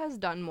 she has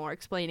done more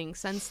explaining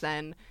since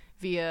then,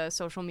 via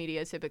social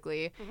media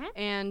typically,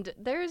 and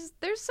there's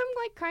some,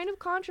 like, kind of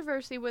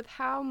controversy with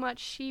how much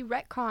she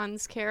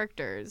retcons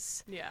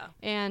characters,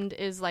 and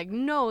is like,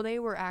 no, they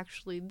were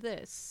actually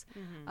this,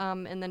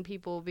 and then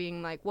people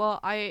being like, well,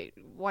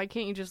 why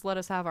can't you just let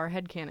us have our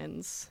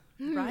headcanons,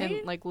 right?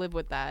 And, like, live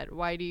with that?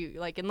 Why do you,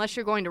 like, unless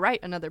you're going to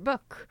write another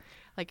book,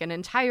 like an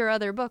entire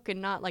other book,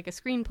 and not like a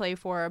screenplay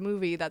for a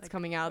movie that's like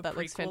coming out that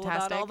looks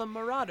fantastic. About all the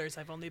Marauders.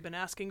 I've only been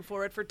asking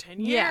for it for 10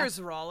 years,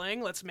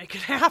 Rowling. Let's make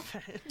it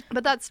happen.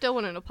 But that still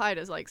wouldn't apply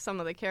to, like, some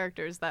of the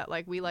characters that,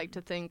 like, we like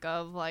to think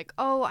of, like,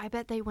 oh, I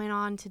bet they went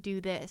on to do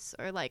this,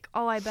 or like,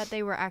 oh, I bet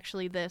they were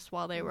actually this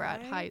while they were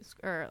at high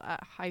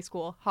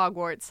school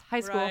Hogwarts.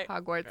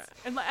 Right.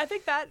 And I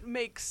think that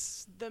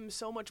makes them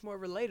so much more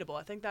relatable.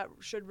 I think that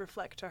should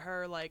reflect to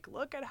her, like,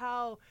 look at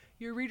how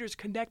your readers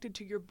connected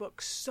to your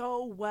book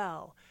so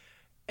well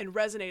and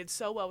resonated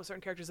so well with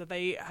certain characters that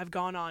they have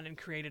gone on and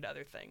created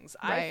other things.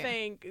 Right. I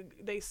think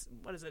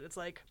what is it? It's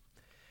like,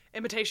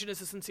 imitation is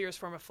the sincerest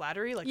form of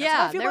flattery. Like, that's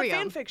how I feel about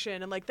fan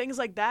fiction and, like, things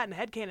like that and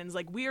headcanons.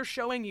 Like, we are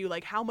showing you,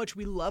 like, how much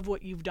we love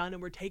what you've done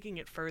and we're taking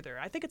it further.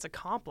 I think it's a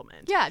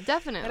compliment. Yeah,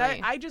 definitely.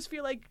 And I just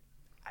feel like,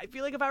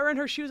 if I were in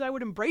her shoes, I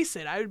would embrace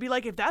it. I would be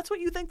like, if that's what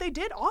you think they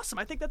did, awesome.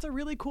 I think that's a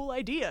really cool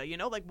idea. You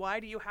know, like, why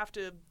do you have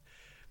to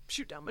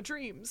shoot down my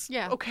dreams?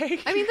 Yeah. Okay.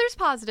 I mean, there's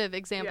positive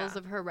examples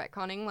of her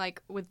retconning,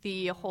 like with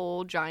the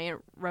whole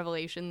giant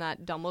revelation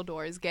that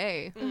Dumbledore is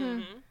gay.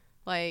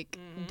 Like,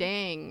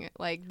 dang.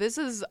 Like, this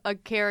is a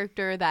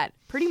character that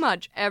pretty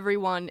much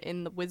everyone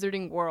in the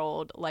wizarding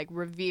world, like,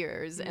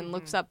 reveres and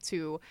looks up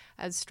to.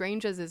 As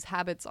strange as his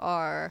habits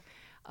are,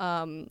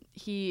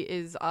 he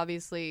is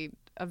obviously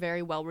a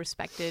very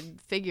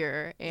well-respected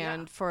figure.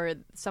 And for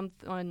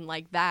someone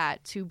like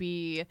that to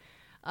be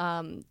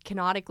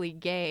canonically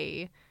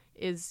gay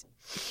is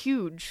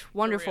huge,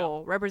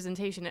 wonderful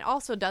representation. It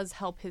also does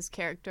help his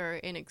character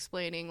in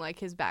explaining, like,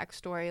 his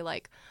backstory,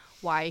 like,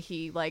 why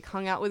he, like,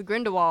 hung out with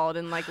Grindelwald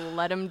and, like,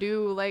 let him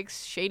do, like,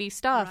 shady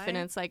stuff. And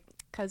it's like,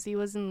 because he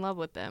was in love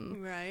with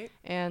them. Right.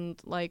 And,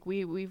 like,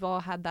 we've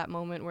all had that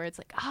moment where it's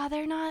like,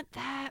 they're not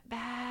that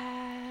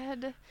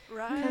bad.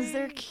 Right. Because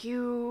they're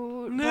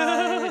cute. But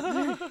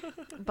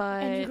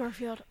Andrew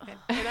Garfield. And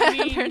I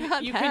mean, They're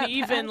not you that can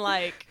even, bad.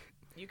 like,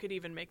 you could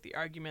even make the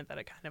argument that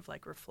it kind of,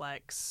 like,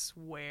 reflects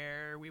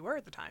where we were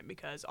at the time,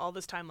 because all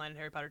this timeline in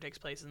Harry Potter takes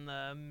place in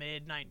the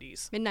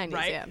mid-90s. Mid-90s,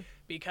 right? yeah.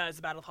 Because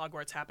the Battle of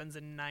Hogwarts happens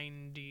in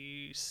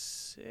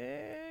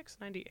 96,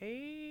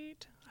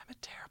 98. I'm a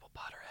terrible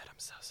Potterhead. I'm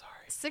so sorry.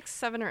 6,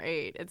 7, or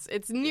 8.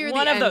 It's near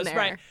One the of end those, there.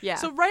 right? Yeah.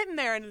 So right in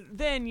there, and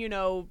then, you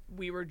know,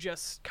 we were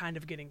just kind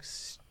of getting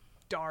started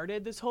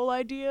this whole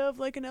idea of,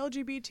 like, an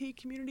LGBT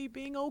community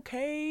being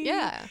okay,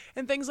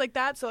 and things like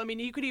that. So I mean,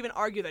 you could even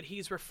argue that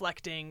he's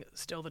reflecting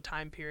still the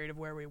time period of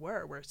where we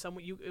were, where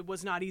it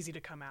was not easy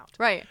to come out,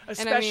 right?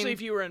 Especially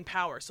if you were in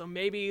power. So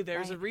maybe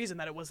there's a reason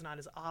that it was not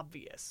as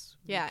obvious,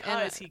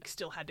 because he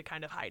still had to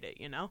kind of hide it,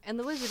 you know. And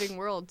the wizarding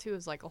world too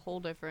is, like, a whole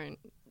different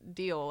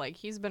deal. Like,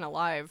 he's been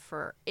alive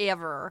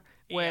forever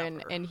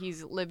and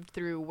he's lived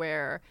through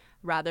where,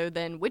 rather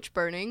than witch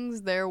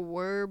burnings, there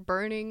were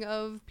burning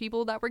of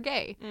people that were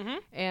gay.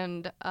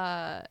 And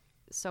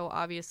so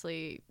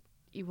obviously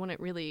you wouldn't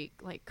really,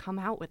 like, come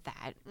out with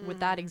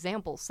that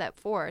example set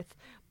forth.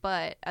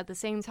 But at the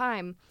same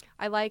time,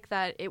 I like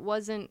that it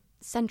wasn't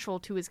central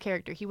to his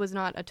character. He was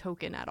not a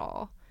token at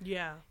all.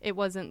 Yeah. It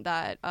wasn't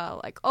that,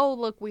 like, oh,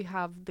 look, we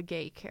have the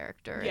gay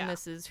character and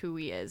this is who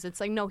he is. It's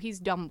like, no,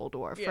 he's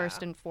Dumbledore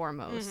first and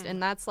foremost.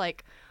 And that's,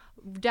 like,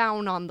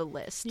 down on the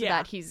list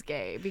that he's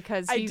gay,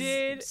 because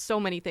he's so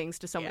many things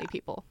to so many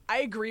people. I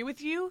agree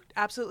with you,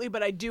 absolutely,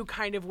 but I do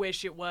kind of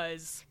wish it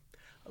was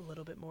a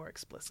little bit more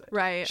explicit.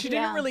 Right. She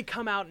didn't really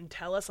come out and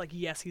tell us, like,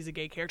 yes, he's a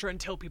gay character,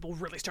 until people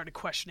really started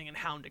questioning and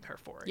hounding her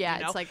for it. Yeah,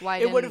 you know? it's like, why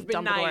it would didn't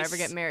have been Dumbledore nice ever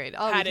get married?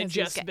 Oh, had it because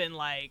he's just gay. been,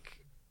 like,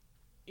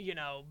 you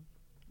know,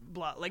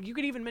 blah. Like, you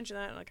could even mention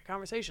that in, like, a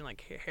conversation.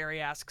 Like,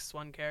 Harry asks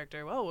one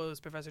character, well, was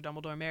Professor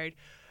Dumbledore married?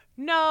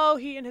 No,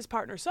 he and his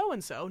partner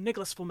so-and-so,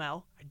 Nicholas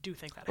Flamel, I do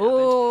think that happened.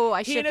 Oh,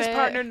 He and his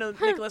partner,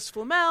 Nicholas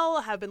Flamel,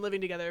 have been living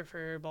together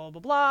for blah,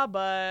 blah, blah,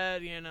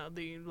 but, you know,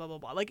 the blah, blah,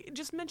 blah. Like,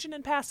 just mentioned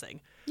in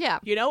passing. Yeah.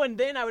 You know, and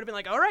then I would have been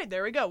like, all right,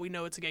 there we go. We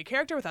know it's a gay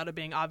character without it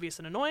being obvious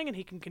and annoying, and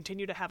he can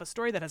continue to have a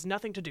story that has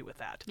nothing to do with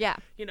that. Yeah.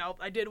 You know,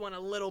 I did want a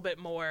little bit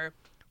more,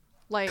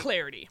 like,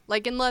 clarity.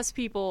 Like, unless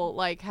people,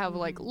 like, have,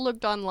 like,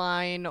 looked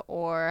online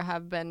or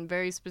have been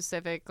very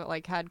specific,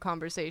 like, had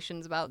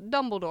conversations about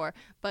Dumbledore,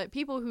 but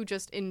people who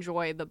just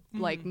enjoy the,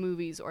 like,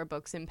 movies or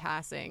books in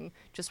passing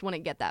just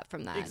wouldn't get that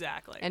from that.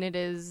 Exactly. And it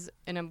is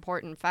an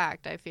important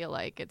fact. I feel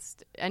like it's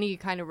any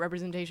kind of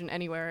representation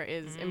anywhere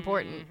is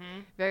important.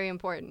 Very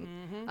important.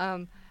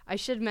 I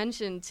should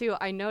mention, too,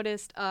 I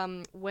noticed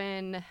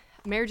when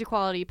marriage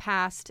equality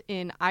passed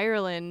in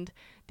Ireland,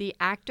 the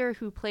actor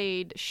who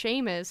played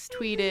Seamus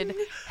tweeted,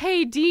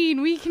 "Hey,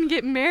 Dean, we can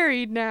get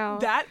married now."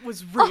 That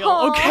was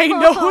real, okay?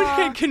 No one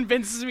can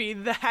convince me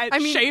that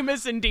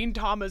Seamus and Dean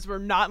Thomas were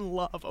not in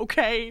love,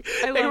 okay?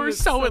 They were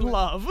so in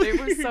love. They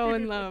were so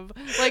in love.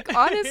 Like,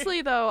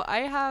 honestly, though,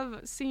 I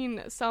have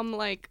seen some,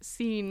 like,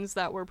 scenes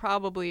that were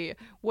probably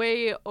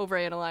way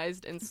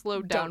overanalyzed and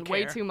slowed down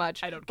way too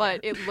much. I don't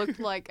but care. It looked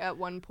like at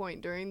one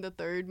point during the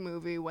third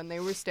movie when they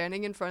were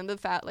standing in front of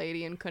the fat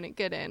lady and couldn't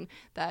get in,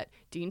 that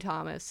Dean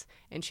Thomas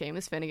and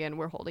Seamus Finnegan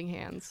were holding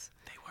hands.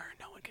 They were.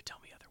 No one could tell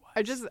me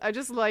otherwise. I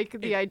just like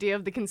the idea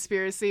of the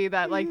conspiracy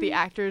that, like, the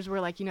actors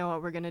were like, you know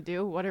what we're gonna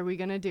do? What are we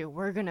gonna do?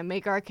 We're gonna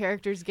make our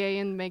characters gay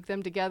and make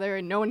them together,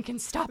 and no one can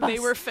stop us. They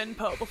were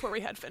Finpo before we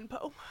had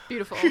Finpo.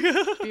 Beautiful.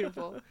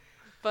 Beautiful.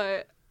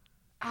 But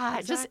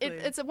Exactly.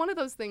 it's one of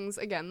those things,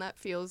 again, that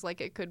feels like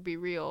it could be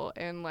real,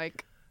 and,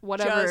 like,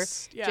 whatever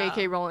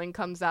J.K. Rowling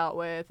comes out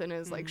with and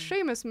is like,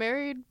 Seamus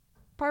married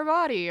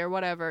Parvati or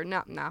whatever.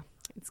 No.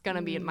 It's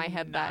gonna be in my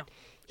head that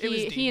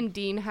he and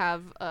Dean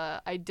have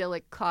a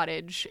idyllic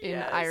cottage in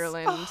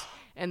Ireland,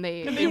 and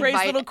they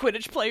raise little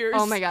Quidditch players.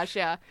 Oh my gosh,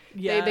 yeah.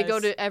 Yes. They go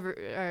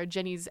to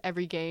Jenny's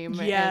every game.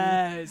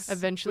 Yes. And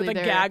eventually with a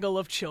they're gaggle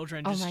of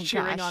children just my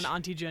cheering gosh. on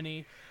Auntie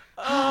Jenny.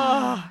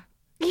 No,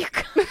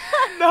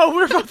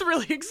 we're both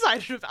really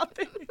excited about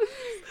this.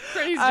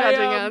 Freddie's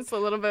judging us a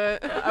little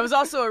bit. I was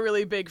also a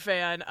really big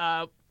fan.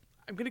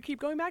 I'm going to keep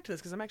going back to this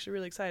because I'm actually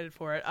really excited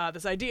for it.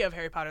 This idea of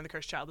Harry Potter and the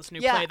Cursed Child, this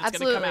new play that's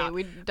going to come out.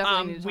 We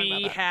definitely need to talk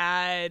about that.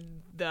 had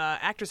the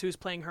actress who's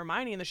playing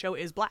Hermione in the show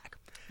is black.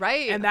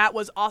 Right. And that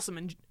was awesome.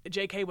 And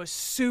JK was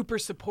super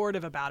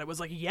supportive about it. Was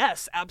like,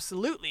 yes,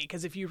 absolutely.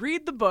 Because if you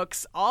read the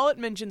books, all it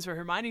mentions for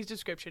Hermione's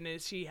description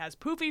is she has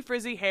poofy,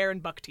 frizzy hair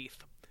and buck teeth.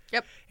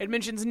 Yep. It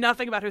mentions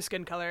nothing about her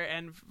skin color,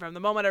 and from the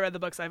moment I read the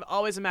books, I've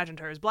always imagined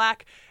her as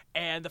black,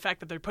 and the fact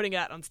that they're putting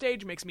that on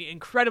stage makes me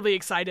incredibly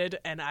excited,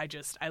 and I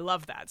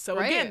love that. So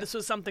again, this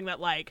was something that,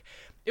 like,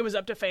 it was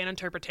up to fan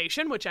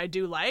interpretation, which I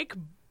do like,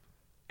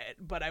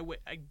 but I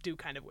do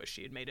kind of wish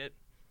she had made it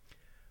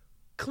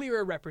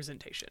clearer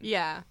representation.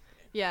 Yeah.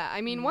 Yeah,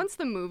 I mean, once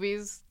the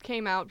movies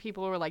came out,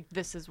 people were like,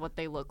 this is what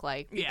they look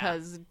like,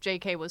 because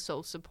JK was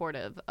so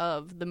supportive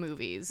of the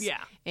movies.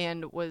 Yeah.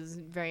 And was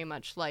very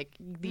much like,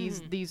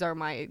 these are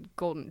my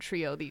golden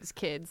trio, these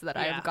kids that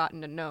I have gotten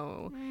to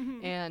know,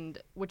 and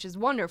which is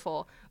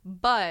wonderful.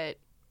 But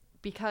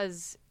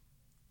because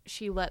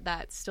she let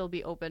that still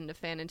be open to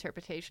fan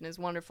interpretation is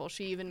wonderful.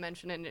 She even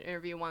mentioned in an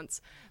interview once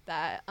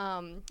that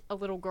a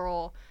little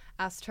girl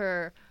asked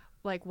her,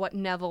 like, what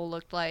Neville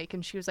looked like,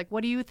 and she was like,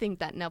 what do you think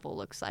that Neville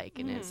looks like?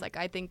 And it's like,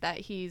 I think that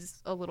he's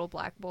a little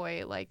black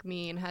boy like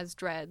me and has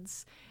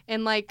dreads,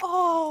 and like,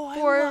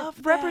 for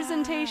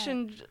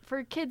representation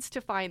for kids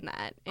to find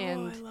that,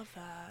 and I love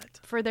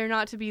that. for there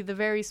not to be the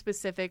very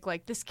specific,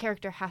 like, this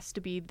character has to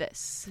be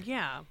this.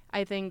 Yeah.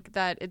 I think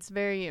that it's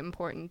very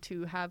important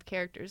to have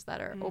characters that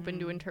are open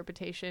to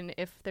interpretation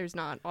if there's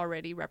not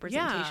already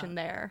representation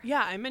there.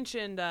 Yeah, I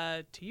mentioned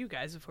to you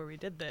guys before we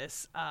did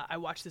this, I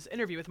watched this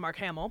interview with Mark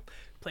Hamill,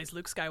 who plays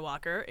Luke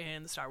Skywalker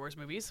in the Star Wars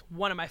movies.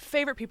 One of my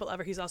favorite people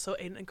ever. He's also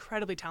an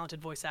incredibly talented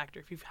voice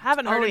actor. If you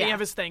haven't heard any of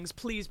his things,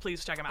 please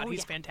check him out.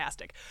 He's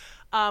fantastic.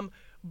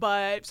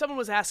 But someone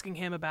was asking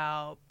him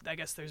about, I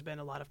guess there's been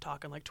a lot of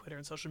talk on, like, Twitter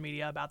and social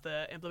media about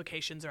the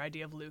implications or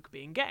idea of Luke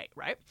being gay,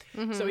 right?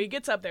 So he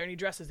gets up there and he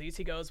dresses these.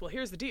 He goes, well,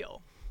 here's the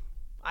deal.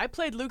 I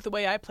played Luke the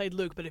way I played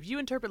Luke, but if you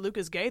interpret Luke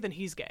as gay, then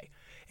he's gay.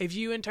 If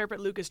you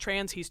interpret Luke as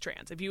trans, he's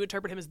trans. If you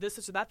interpret him as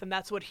this or that, then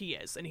that's what he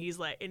is. And he's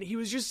like, and he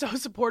was just so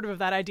supportive of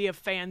that idea of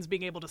fans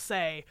being able to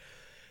say,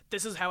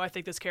 this is how I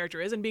think this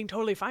character is, and being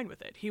totally fine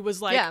with it. He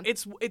was like,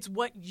 it's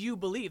what you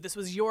believe. This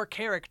was your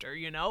character,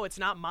 you know? It's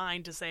not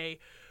mine to say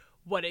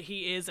what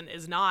he is and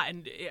is not.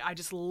 And I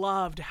just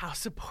loved how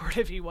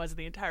supportive he was of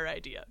the entire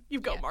idea. You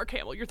go, Mark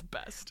Hamill. You're the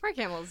best. Mark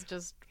Hamill's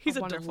just He's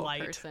a wonderful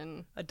delight.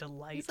 person. A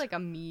delight. He's like a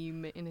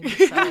meme in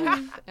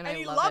himself, and I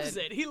he love loves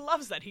it. He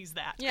loves that he's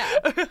that. Yeah,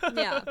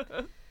 yeah.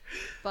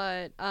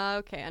 But,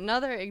 okay,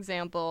 another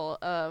example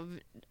of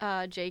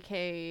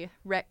JK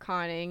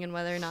retconning and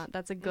whether or not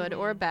that's a good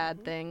or a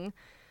bad thing.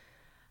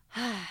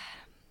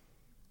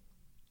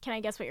 Can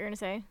I guess what you're going to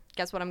say?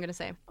 Guess what I'm going to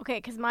say. Okay,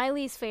 because my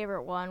least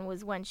favorite one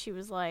was when she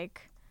was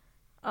like,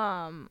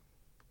 Harry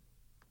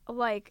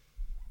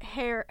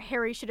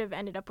should have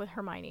ended up with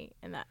Hermione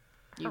in that.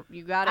 You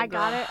got it, I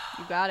got girl. it.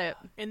 You got it.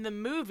 In the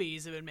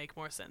movies, it would make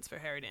more sense for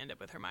Harry to end up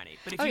with Hermione.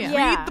 But if Oh, you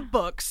yeah. read the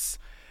books,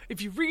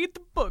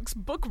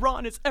 Book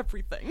Ron is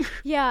everything.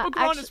 Yeah, Book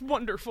Ron is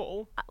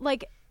wonderful.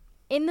 like,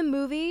 in the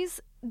movies,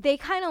 they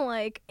kind of,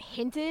 like,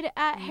 hinted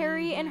at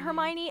Harry and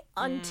Hermione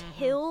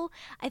until,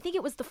 I think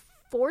it was the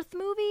fourth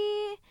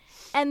movie,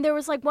 and there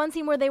was, like, one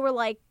scene where they were,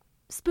 like,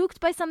 spooked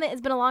by something.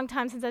 It's been a long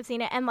time since I've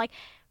seen it, and, like,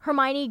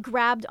 Hermione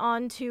grabbed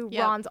onto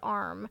Ron's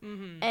arm,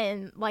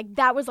 and, like,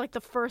 that was, like,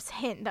 the first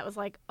hint that was,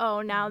 like,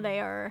 oh, now they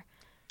are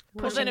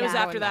Well, then it was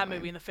that after one that that way.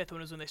 movie, and the fifth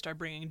one was when they started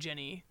bringing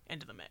Ginny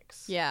into the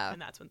mix. Yeah.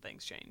 And that's when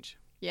things change.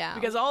 Yeah.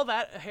 Because all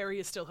that, Harry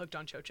is still hooked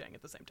on Cho Chang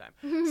at the same time.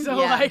 So,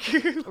 Yeah. like...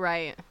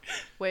 Right.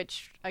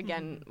 Which,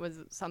 again, was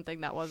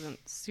something that wasn't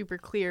super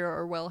clear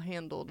or well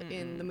handled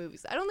in the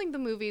movies. I don't think the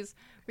movies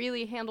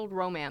really handled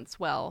romance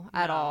well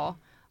at all.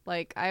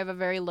 Like, I have a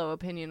very low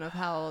opinion of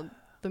how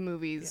the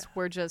movies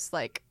were just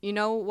like, you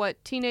know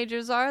what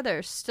teenagers are?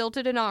 They're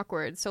stilted and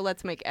awkward. So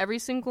let's make every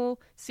single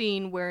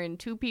scene wherein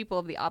two people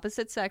of the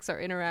opposite sex are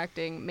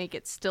interacting, make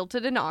it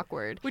stilted and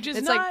awkward. Which is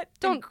it's not...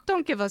 like,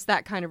 don't give us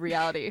that kind of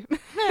reality.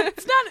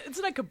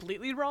 It's not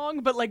completely wrong,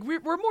 but, like, we're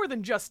more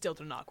than just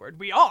stilted and awkward.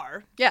 We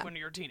are. Yeah. When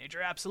you're a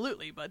teenager,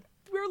 absolutely. But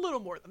we're a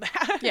little more than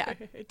that. Yeah.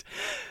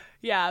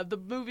 Yeah, the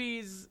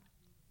movies...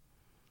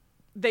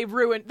 They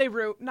ruined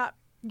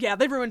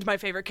my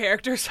favorite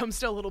character, so I'm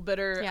still a little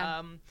bitter.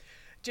 Yeah.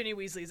 Ginny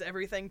Weasley's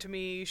everything to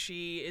me.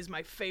 She is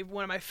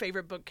one of my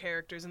favorite book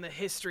characters in the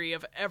history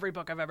of every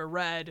book I've ever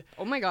read.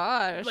 Oh my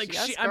gosh. Like,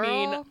 yes, I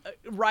mean, girl.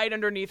 right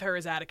underneath her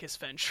is Atticus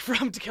Finch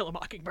from To Kill a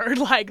Mockingbird.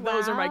 Like,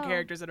 those are my Wow.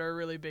 characters that are a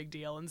really big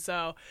deal. And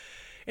so,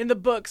 in the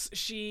books,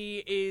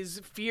 she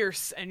is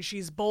fierce and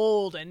she's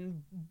bold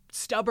and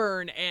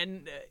stubborn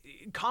and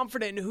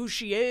confident in who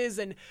she is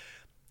and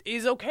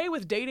is okay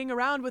with dating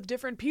around with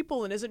different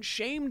people and isn't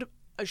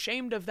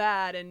ashamed of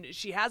that. And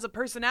she has a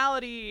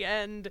personality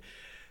and...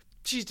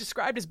 she's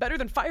described as better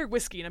than fire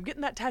whiskey, and I'm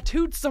getting that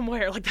tattooed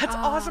somewhere. Like, that's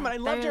awesome, and I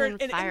loved her. better And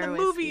than in fire the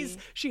whiskey. movies,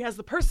 she has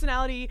the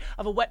personality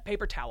of a wet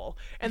paper towel,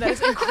 and that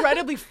is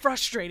incredibly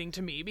frustrating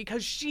to me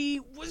because she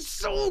was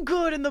so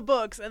good in the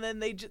books, and then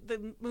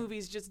the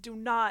movies just do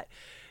not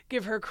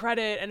give her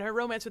credit, and her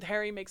romance with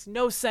Harry makes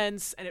no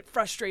sense, and it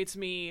frustrates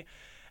me.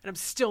 And I'm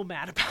still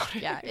mad about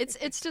it. Yeah,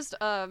 it's just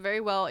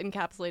very well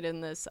encapsulated in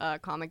this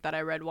comic that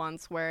I read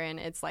once, wherein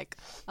it's like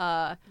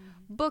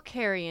book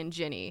Harry and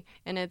Ginny,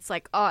 and it's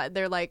like, oh,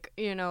 they're like,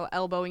 you know,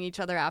 elbowing each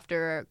other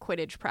after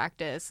Quidditch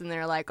practice, and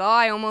they're like, oh,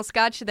 I almost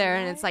got you there,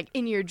 and it's like,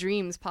 in your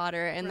dreams,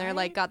 Potter, and they're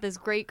like, got this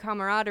great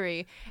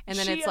camaraderie, and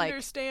then she it's like,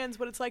 understands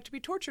what it's like to be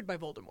tortured by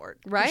Voldemort.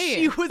 Right.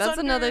 She was That's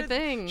under, another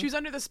thing. She was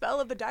under the spell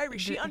of the diary.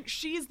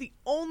 She is the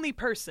only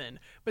person,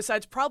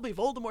 besides probably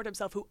Voldemort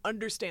himself, who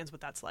understands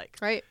what that's like.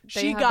 Right.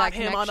 They She have got that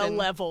him on a connection.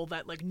 level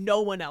that, like,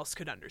 no one else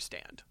could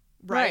understand.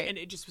 Right. And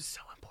it just was so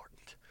important.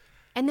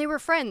 and they were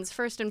friends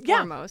first and Yeah,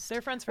 foremost.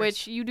 they're friends first.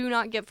 Which you do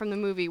not get from the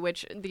movie,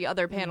 which the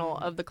other panel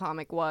of the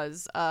comic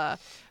was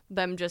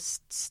them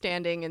just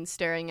standing and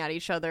staring at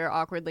each other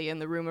awkwardly in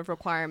the room of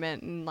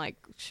requirement and like,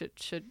 should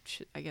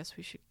I guess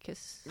we should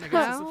kiss I guess now?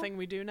 that's the thing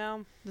we do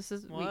now. This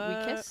is we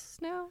What? kiss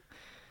now?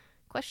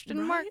 Question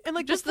Right. mark. And,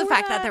 like, just the before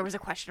fact that that- there was a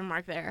question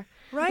mark there.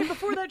 Right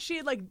before that,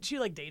 she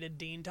dated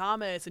Dean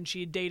Thomas, and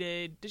she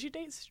dated. Did she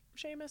date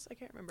Seamus? I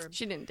can't remember.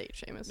 She didn't date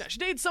Seamus. No, she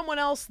dated someone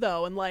else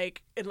though, and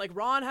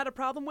Ron had a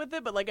problem with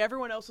it, but like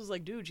everyone else was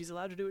like, "Dude, she's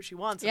allowed to do what she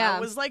wants." And Yeah. I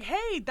was like,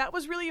 "Hey, that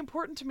was really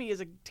important to me as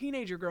a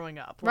teenager growing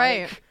up."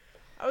 Right. Like,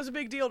 that was a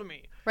big deal to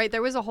me. Right,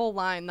 there was a whole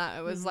line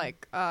that was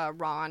like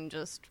Ron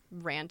just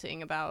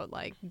ranting about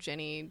like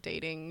Jenny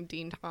dating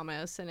Dean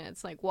Thomas, and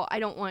it's like, well, I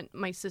don't want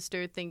my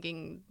sister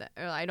thinking that,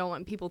 or I don't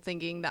want people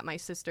thinking that my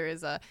sister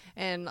is a,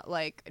 and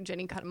like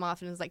Jenny cut him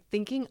off and is like,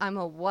 thinking I'm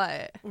a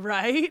what?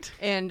 Right.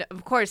 And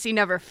of course, he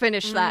never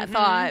finished that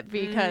thought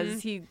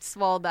because he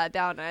swallowed that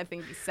down, and I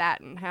think he sat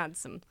and had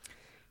some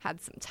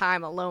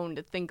time alone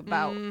to think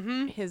about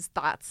his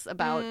thoughts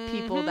about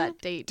people that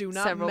date Do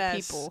not several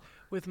mess people.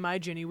 with my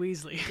Ginny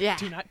Weasley. Yeah.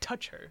 Do not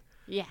touch her.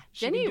 Yeah,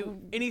 She Jenny can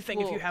do anything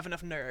if will- you have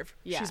enough nerve.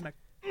 Yeah.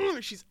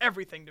 She's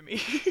everything to me.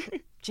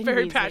 Ginny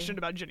Very Weasley. passionate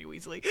about Ginny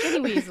Weasley.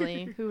 Ginny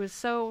Weasley, who was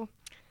so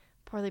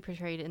poorly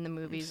portrayed in the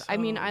movies. I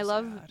mean, So I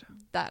love sad.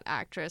 that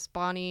actress,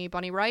 Bonnie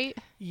Wright.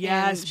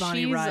 Yes, and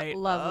Bonnie she's Wright.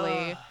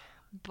 lovely. Ugh,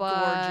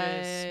 But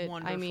gorgeous,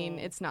 I mean,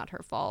 wonderful. it's not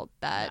her fault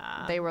that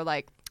Nah. they were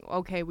like,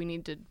 okay, we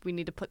need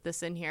to put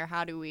this in here.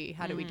 How do we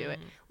do it?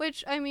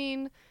 Which, I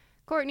mean,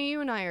 Courtney,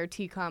 you and I are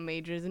TCOM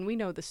majors, and we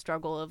know the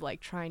struggle of like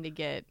trying to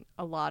get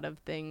a lot of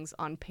things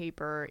on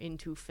paper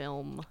into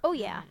film. Oh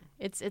yeah,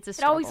 It's a it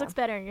struggle. always looks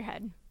better in your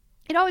head.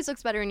 It always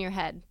looks better in your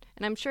head.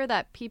 And I'm sure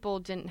that people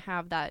didn't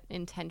have that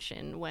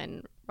intention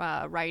when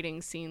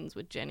writing scenes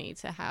with Jenny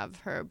to have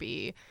her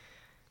be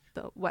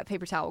the wet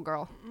paper towel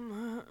girl.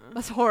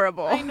 That's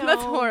horrible. I know.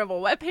 That's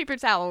horrible. Wet paper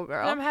towel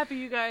girl. And I'm happy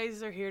you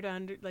guys are here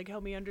to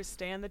help me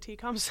understand the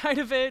TCOM side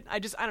of it. I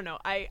don't know.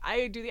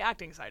 I do the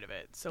acting side of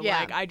it. So Yeah.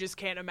 like I just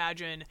can't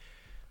imagine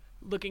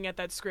looking at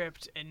that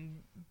script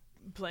and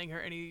playing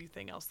her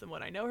anything else than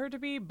what I know her to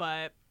be,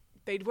 but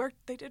they worked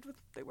with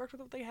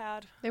what they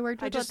had. They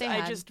worked with what they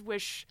had. I just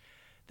wish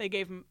they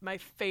gave my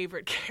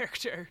favorite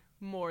character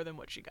more than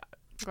what she got.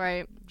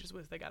 Right. Just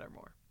wish they got her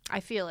more. I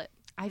feel it.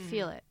 I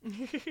feel it.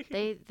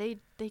 They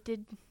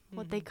did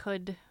what they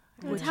could.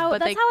 That's how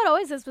it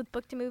always is with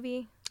book to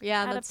movie.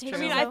 Yeah, that's true. I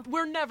adaptation. mean,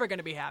 we're never going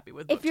to be happy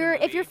with If book to your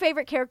movie.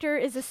 favorite character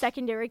is a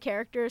secondary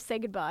character, say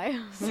goodbye.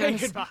 Say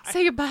goodbye.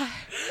 Say goodbye.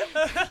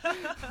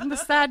 The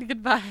sad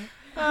goodbye.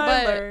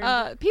 But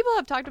learned. people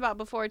have talked about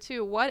before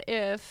too. What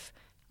if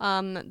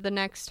the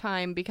next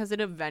time, because it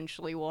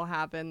eventually will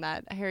happen,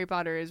 that Harry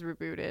Potter is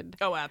rebooted?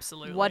 Oh,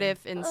 absolutely. What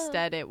if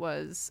instead it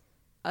was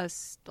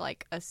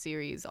like a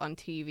series on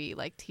TV,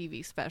 like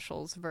TV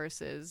specials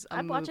versus a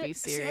I'd watch movie it.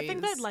 series. See, I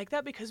think I'd like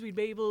that because we'd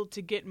be able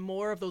to get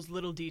more of those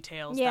little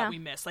details Yeah. that we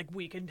miss. Like,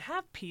 we could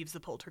have Peeves the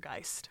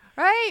Poltergeist.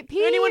 Right,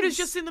 Peeves. Anyone who's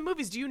just in the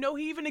movies, do you know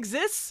he even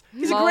exists?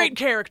 He's Well, a great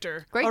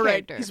character. great All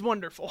right, character. he's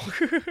wonderful.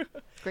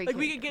 Great like,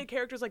 we character. could get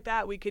characters like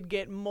that. We could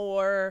get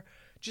more,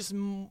 just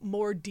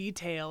more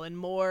detail and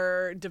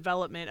more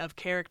development of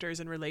characters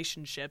and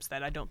relationships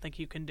that I don't think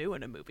you can do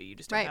in a movie. You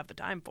just don't Right. have the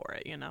time for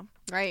it, you know?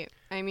 Right.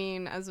 I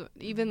mean, as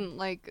even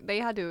like they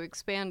had to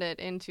expand it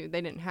into,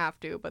 they didn't have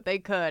to, but they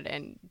could,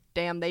 and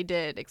damn, they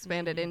did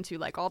expand it into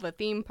like all the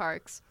theme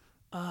parks.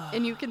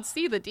 And you can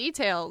see the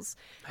details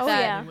Oh, that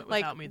yeah. Went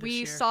like without me this we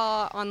year.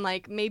 saw on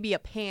like maybe a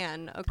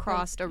pan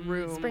across a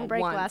room. Spring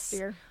break once. last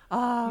year.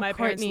 Oh, My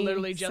parents Courtney,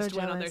 literally so just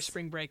went on their jealous.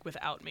 spring break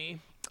without me.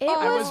 It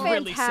I was was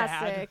really sad.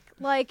 fantastic.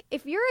 Like,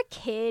 if you're a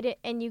kid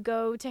and you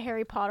go to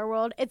Harry Potter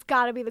World, it's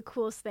got to be the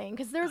coolest thing.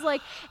 Because there's,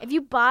 like, if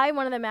you buy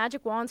one of the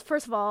magic wands,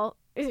 first of all,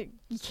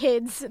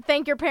 kids,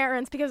 thank your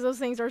parents because those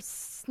things are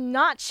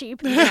not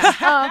cheap.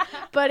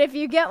 But if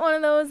you get one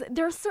of those,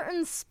 there are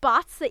certain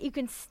spots that you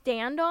can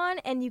stand on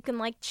and you can,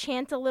 like,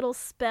 chant a little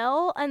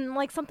spell and,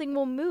 like, something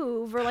will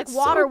move or, like, That's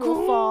water so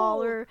will fall.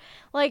 cool. Or,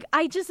 like,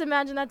 I just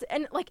imagine that.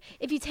 And, like,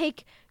 if you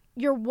take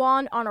your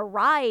wand on a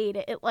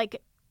ride, it,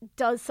 like,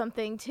 does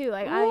something too.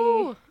 Like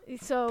Ooh.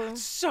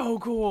 So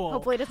cool.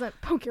 hopefully it doesn't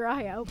poke your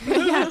eye out.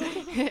 Yeah,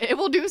 it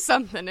will do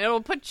something.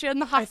 It'll put you in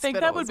the hospital. I think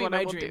that would is be what it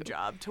my will dream do.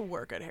 job, to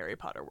work at Harry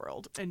Potter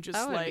World and just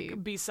That would like be-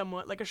 be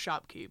somewhat like a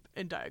shopkeep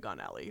in Diagon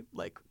Alley.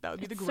 Like, that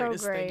would be the It's so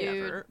greatest thing great.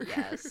 ever. Dude,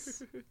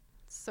 yes.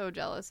 So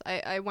jealous.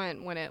 I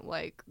went when it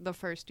like the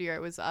first year it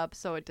was up,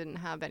 so it didn't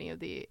have any of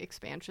the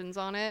expansions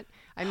on it.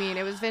 I mean,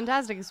 it was a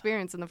fantastic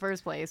experience in the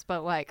first place,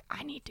 but like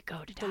I need to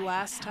go to The Diagon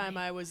last time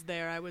Alley. I was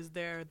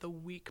there the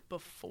week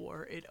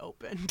before it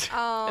opened.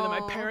 Oh. And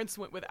then my parents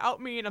went without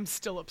me, and I'm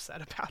still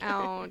upset about it.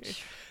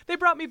 Ouch. They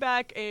brought me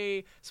back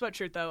a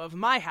sweatshirt, though, of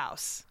my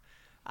house.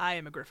 I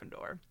am a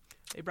Gryffindor.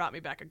 They brought me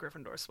back a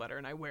Gryffindor sweater,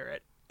 and I wear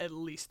it at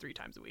least 3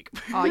 times a week.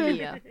 Oh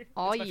yeah.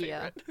 Oh It's my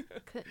yeah.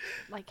 favorite. Could,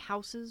 like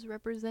houses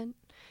represent.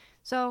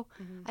 So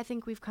Mm-hmm. I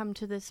think we've come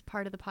to this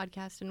part of the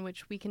podcast in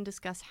which we can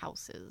discuss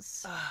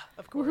houses.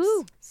 Of course.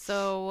 Woohoo.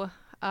 So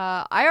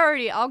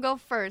I'll go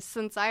first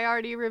since I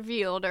already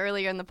revealed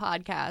earlier in the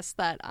podcast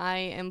that I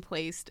am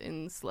placed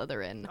in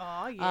Slytherin.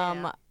 Aw,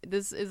 yeah.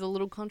 This is a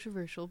little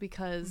controversial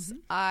because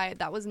Mm-hmm.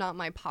 that was not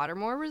my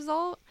Pottermore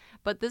result,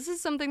 but this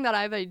is something that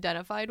I've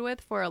identified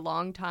with for a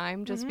long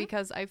time just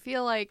because I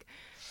feel like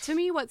to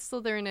me what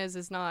Slytherin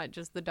is not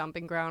just the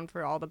dumping ground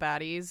for all the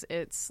baddies.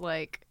 It's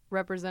like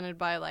represented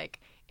by like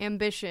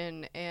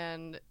ambition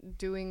and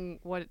doing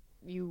what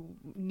you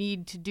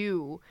need to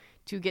do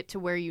to get to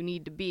where you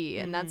need to be.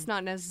 And that's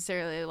not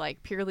necessarily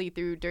like purely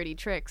through dirty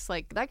tricks.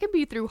 Like that could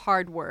be through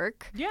hard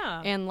work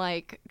Yeah. and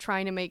like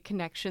trying to make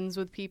connections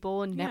with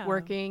people and Yeah.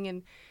 networking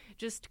and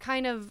just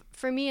kind of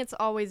for me it's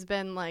always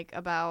been like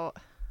about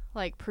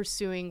like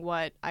pursuing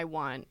what I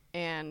want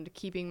and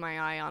keeping my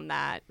eye on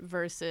that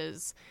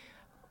versus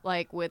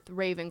like with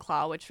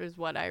Ravenclaw, which was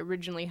what I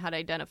originally had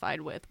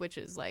identified with, which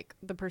is like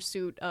the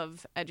pursuit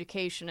of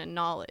education and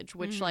knowledge,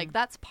 which like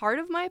that's part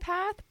of my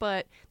path,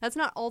 but that's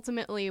not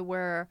ultimately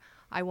where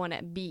I want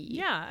to be.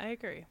 Yeah, I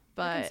agree. I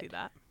But can see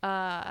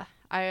that.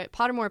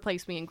 Pottermore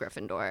placed me in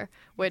Gryffindor,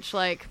 which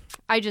like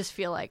I just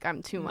feel like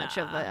I'm too much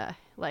of Nah. a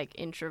like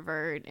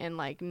introvert and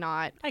like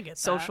not I get that.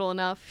 social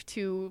enough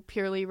to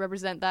purely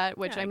represent that.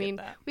 Which Yeah, I I get mean,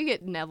 that. we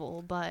get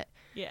Neville, but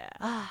Yeah.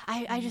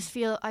 I just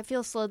feel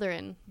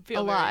Slytherin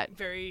Feel a very, lot.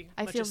 Very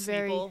I much feel a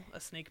very- Sneeple, a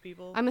snake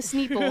people. I'm a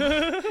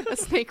Sneeple, a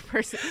snake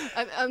person.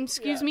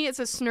 Excuse me, it's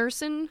a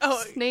Snurson,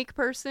 Oh, snake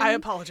person. I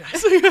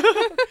apologize.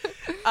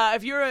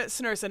 If you're a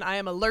Snurson, I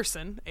am a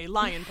Lurson, a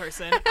lion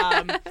person.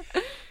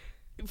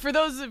 For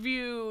those of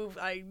you,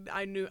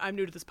 I'm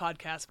new to this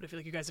podcast, but I feel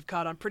like you guys have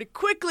caught on pretty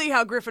quickly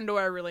how Gryffindor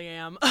I really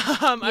am. Yeah.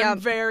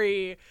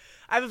 I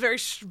have a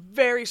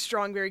very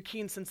strong, very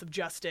keen sense of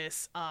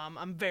justice.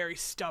 I'm very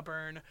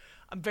stubborn.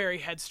 I'm very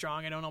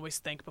headstrong. I don't always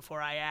think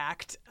before I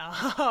act.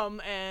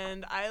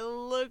 And I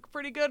look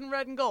pretty good in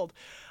red and gold.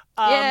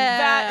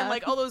 That and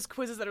like all those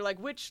quizzes that are like,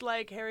 which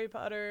like Harry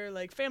Potter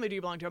like family do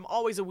you belong to? I'm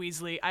always a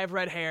Weasley. I have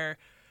red hair.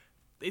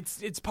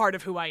 It's part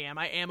of who I am.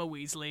 I am a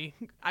Weasley.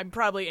 I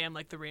probably am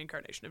like the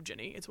reincarnation of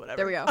Ginny. It's whatever.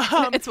 There we go.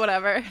 It's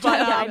whatever.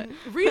 But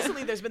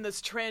recently there's been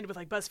this trend with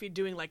like BuzzFeed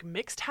doing like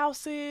mixed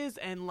houses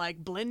and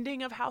like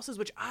blending of houses,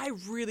 which I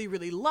really,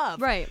 really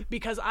love. Right.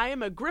 Because I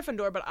am a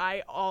Gryffindor, but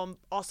I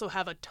also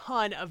have a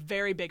ton of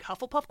very big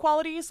Hufflepuff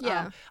qualities.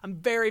 Yeah. I'm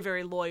very,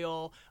 very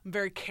loyal. I'm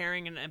very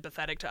caring and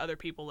empathetic to other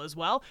people as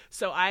well.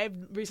 So I've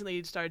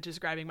recently started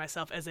describing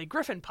myself as a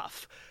Griffin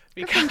Puff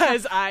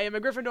because I am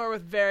a Gryffindor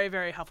with very,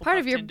 very Hufflepuff part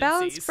of your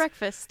balanced tendencies.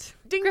 breakfast.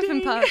 Ding, Griffin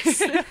ding.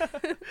 puffs.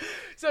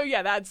 So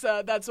yeah, that's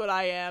what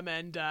I am,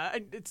 and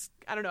it's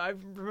I don't know. I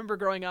remember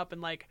growing up and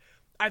like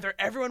either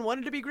everyone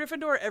wanted to be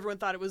Gryffindor or everyone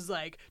thought it was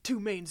like too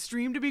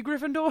mainstream to be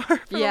Gryffindor for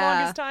the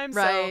longest time.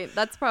 Right. So,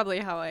 That's probably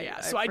how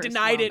so I first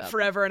denied wound it up.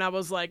 forever, and I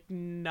was like,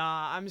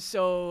 nah, I'm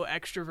so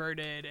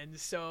extroverted and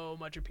so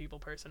much a people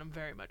person. I'm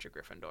very much a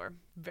Gryffindor.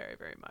 Very,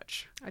 very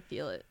much. I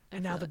feel it.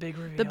 And now the big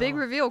reveal. The big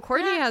reveal.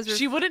 Courtney has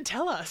She wouldn't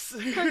tell us.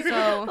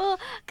 so Well,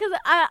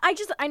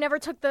 because I never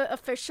took the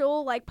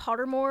official like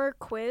Pottermore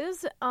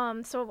quiz,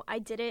 so I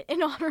did it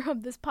in honor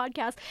of this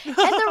podcast, and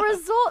the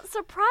result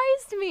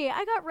surprised me.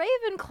 I got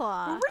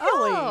Ravenclaw.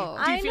 Really? Oh.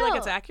 Do you I feel like know.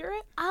 it's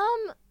accurate?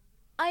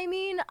 I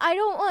mean, I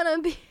don't want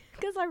to be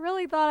because I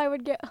really thought I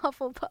would get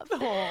Hufflepuff.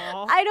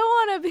 Aw. I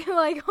don't want to be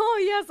like, oh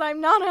yes, I'm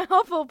not a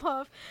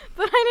Hufflepuff,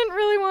 but I didn't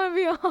really want to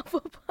be a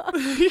Hufflepuff.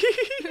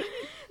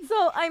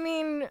 So I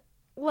mean,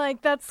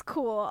 like that's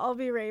cool. I'll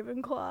be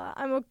Ravenclaw.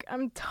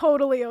 I'm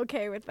totally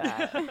okay with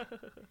that.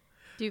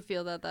 do you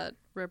feel that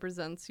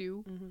represents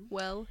you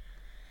well?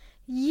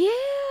 Yeah,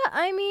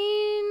 I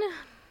mean,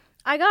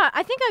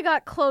 I think I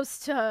got close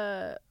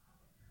to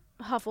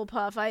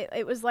Hufflepuff.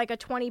 It was like a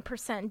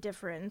 20%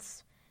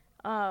 difference.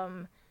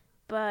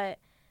 But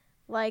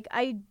like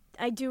I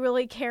do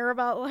really care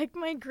about like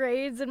my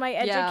grades and my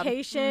Yeah.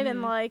 education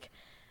and like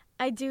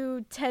I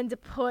do tend to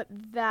put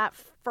that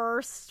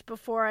first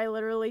before I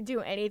literally do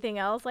anything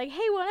else. Like,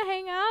 hey, want to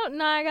hang out?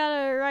 No, I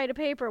gotta write a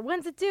paper.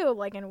 When's it due?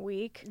 Like in a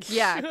week.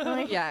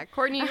 Yeah, yeah.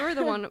 Courtney, you were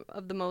the one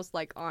of the most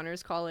like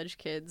honors college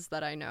kids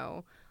that I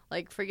know.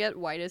 Like, forget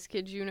whitest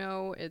kid you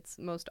know, it's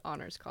most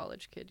honors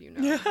college kid you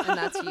know, and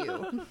that's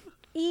you.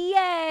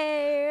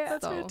 Yay!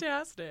 That's So,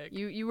 fantastic.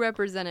 You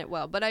represent it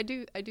well, but I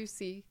do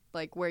see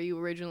like where you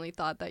originally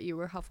thought that you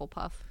were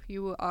Hufflepuff.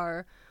 You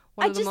are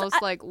one of the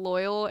most like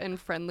loyal and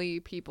friendly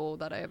people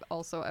that I have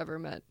also ever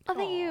met. Oh,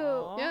 thank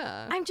you.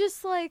 Yeah. I'm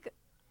just like,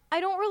 I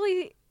don't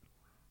really,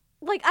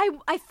 like,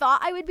 I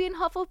thought I would be in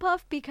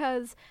Hufflepuff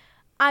because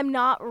I'm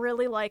not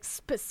really, like,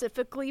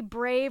 specifically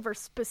brave or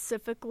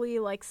specifically,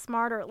 like,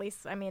 smart, or at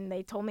least, I mean,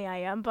 they told me I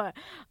am, but,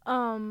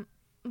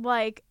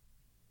 like,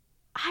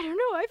 I don't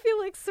know, I feel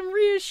like some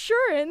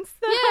reassurance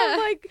that I'm,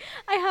 like,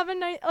 I have a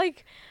nice,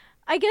 like,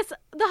 I guess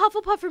the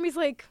Hufflepuff for me is,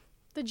 like,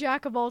 the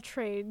jack of all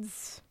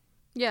trades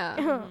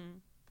Yeah.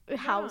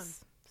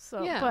 house.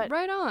 So, Yeah, but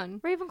right on.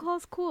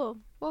 Ravenclaw's cool.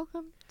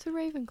 Welcome to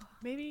Ravenclaw.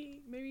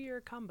 Maybe you're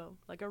a combo,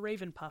 like a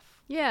Raven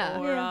Puff. Yeah.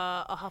 Or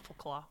Yeah. a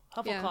Huffleclaw.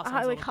 Huffleclaw Yeah. sounds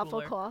I a like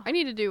little cooler. Huffleclaw. I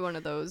need to do one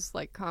of those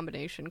like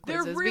combination They're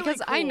quizzes really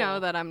because I know cool.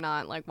 that I'm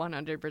not like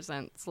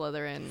 100%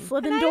 Slytherin. And I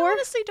Slytherin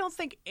honestly don't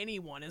think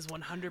anyone is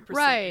 100%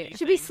 Right. anything.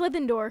 should be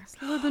Slytherin.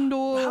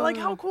 Slytherin. Like,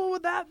 how cool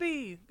would that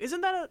be?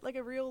 Isn't that like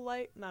a real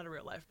life, not a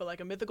real life, but like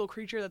a mythical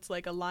creature that's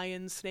like a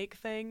lion snake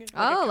thing? Like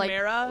Oh, a like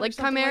chimera or like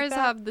something chimeras like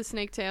that? have the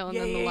snake tail and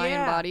Yeah, then the yeah, lion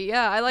yeah. body.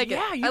 Yeah, I like it.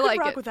 Yeah, you I could like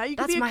rock it. with that. You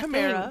could That's be a my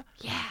chimera.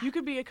 thing. Yeah. You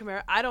could be a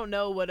chimera. I don't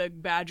know what a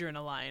badger and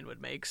a lion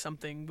would make.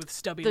 Something with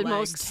stubby The legs.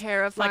 most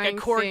terrifying like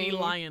a corgi thing.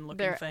 lion-looking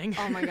They're- thing.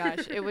 Oh my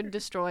gosh, it would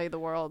destroy the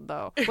world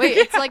though. Wait,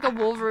 it's like a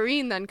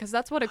Wolverine then, because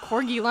that's what a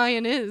corgi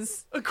lion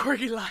is. A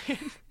corgi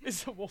lion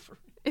is a wolverine.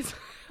 It's,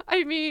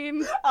 I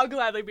mean, I'll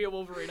gladly be a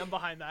wolverine. I'm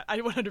behind that. I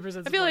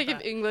 100% I feel like that.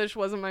 if English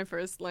wasn't my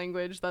first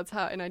language, that's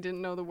how, and I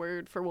didn't know the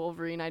word for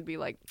Wolverine, I'd be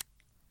like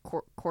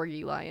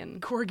corgi lion.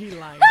 corgi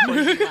lion.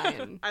 Corgi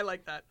lion. I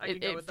like that. I can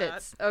go It with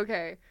fits.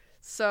 Okay,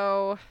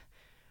 so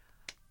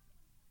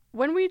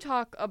when we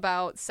talk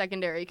about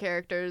secondary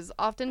characters,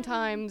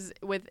 oftentimes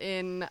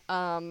within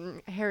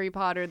Harry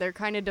Potter, they're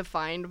kind of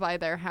defined by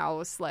their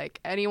house. Like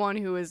anyone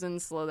who is in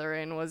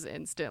Slytherin was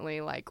instantly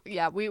like,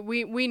 yeah,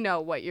 we know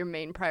what your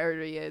main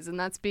priority is, and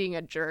that's being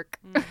a jerk.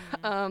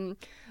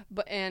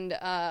 But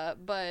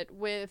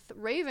with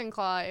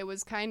Ravenclaw, it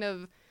was kind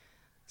of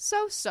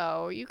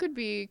so. You could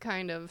be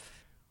kind of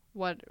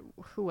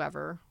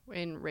whoever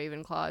in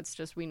Ravenclaw. It's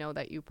just we know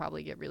that you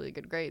probably get really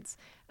good grades.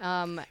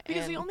 Because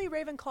and- the only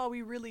Ravenclaw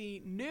we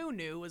really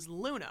knew was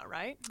Luna,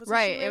 right? Wasn't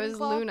right, she it was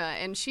Ravenclaw? Luna,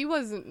 and she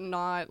was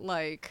not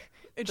like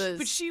And the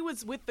but she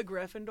was with the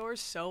Gryffindors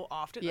so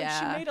often. Like,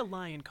 Yeah. she made a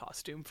lion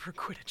costume for a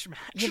Quidditch match.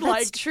 Yeah,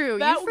 that's like, true.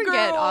 that You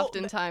forget girl-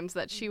 oftentimes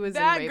that she was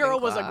That in girl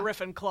was a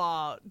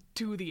Ravenclaw. Gryffindor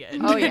to the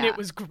end, Oh, and yeah. it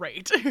was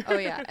great. Oh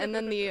yeah, and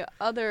then the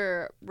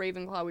other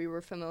Ravenclaw we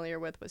were familiar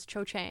with was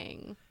Cho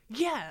Chang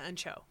yeah, and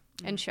Cho.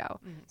 and Cho.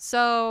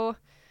 So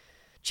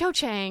Cho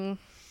Chang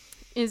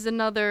is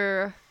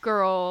another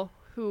girl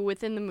who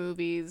within the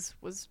movies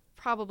was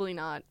probably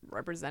not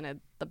represented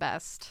the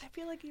best. I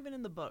feel like even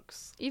in the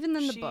books, Even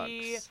in the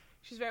books.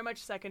 she's very much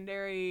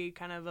secondary,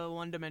 kind of a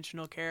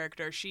one-dimensional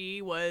character.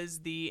 She was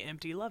the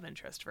empty love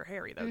interest for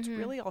Harry. That's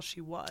really all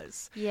she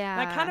was. Yeah.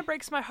 And that kind of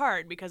breaks my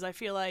heart because I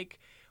feel like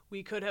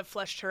we could have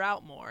fleshed her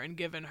out more and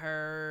given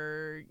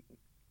her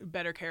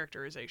better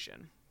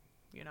characterization.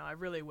 You know, I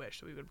really wish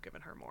that we would have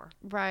given her more.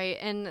 Right,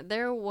 and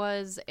there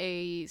was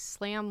a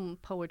slam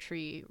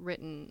poetry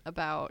written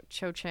about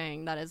Cho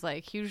Chang that is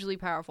like hugely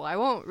powerful. I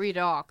won't read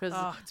it all because,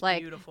 Oh, it's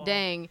like, beautiful.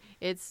 dang,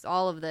 it's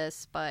all of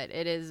this, but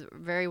it is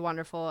very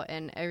wonderful,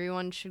 and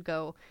everyone should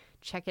go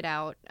check it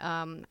out.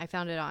 I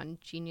found it on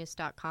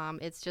Genius.com.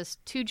 It's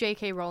just to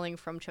J.K. Rowling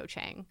from Cho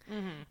Chang,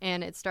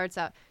 and it starts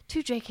out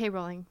to J.K.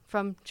 Rowling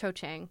from Cho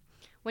Chang.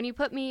 When you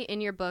put me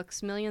in your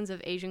books, millions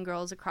of Asian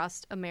girls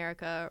across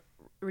America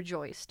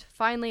rejoiced.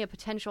 Finally, a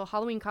potential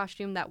Halloween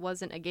costume that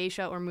wasn't a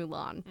geisha or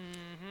Mulan.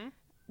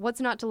 What's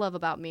not to love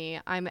about me?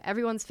 I'm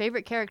everyone's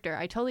favorite character.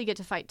 I totally get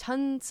to fight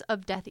tons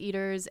of Death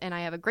Eaters, and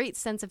I have a great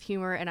sense of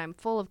humor, and I'm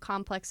full of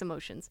complex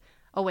emotions.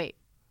 Oh, wait.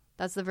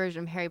 That's the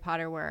version of Harry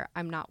Potter where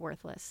I'm not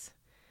worthless.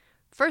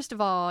 First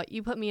of all,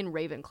 you put me in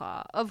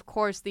Ravenclaw. Of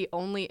course, the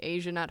only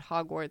Asian at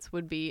Hogwarts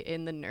would be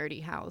in the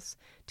nerdy house.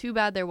 Too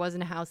bad there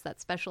wasn't a house that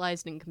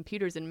specialized in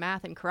computers and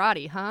math and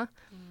karate, huh?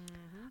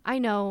 I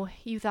know,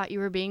 you thought you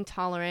were being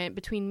tolerant.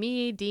 Between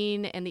me,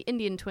 Dean, and the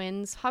Indian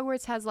twins,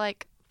 Hogwarts has,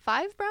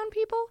 5 brown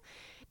people?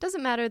 It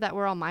doesn't matter that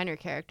we're all minor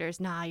characters.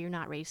 Nah, you're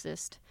not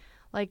racist.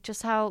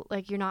 Just how,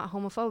 you're not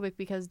homophobic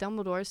because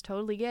Dumbledore's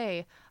totally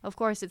gay. Of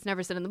course, it's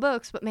never said in the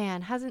books, but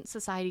man, hasn't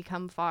society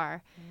come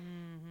far?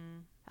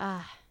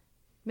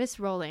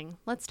 Miss Rowling,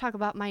 let's talk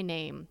about my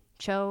name,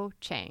 Cho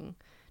Chang.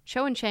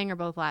 Cho and Chang are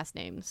both last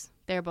names.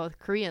 They're both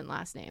Korean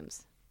last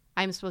names.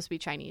 I'm supposed to be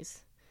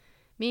Chinese.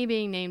 Me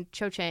being named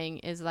Cho Chang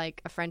is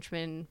like a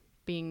Frenchman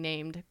being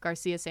named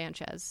Garcia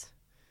Sanchez.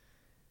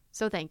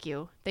 So thank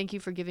you. Thank you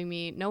for giving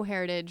me no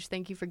heritage.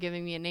 Thank you for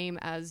giving me a name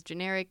as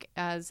generic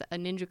as a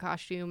ninja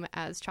costume,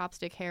 as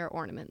chopstick hair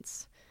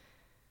ornaments.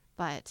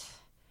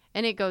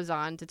 And it goes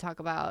on to talk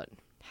about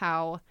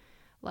how,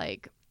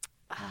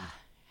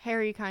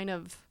 Harry kind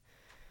of...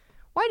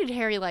 Why did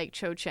Harry like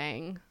Cho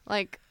Chang?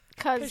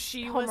 Because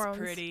she was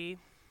pretty.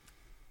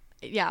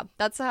 Yeah,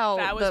 that's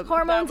how the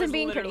hormones and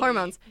being pretty.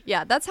 Hormones.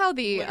 Yeah, that's how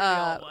the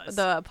was.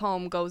 the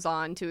poem goes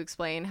on to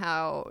explain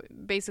how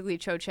basically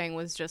Cho Chang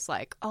was just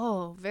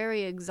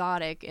very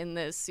exotic in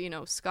this,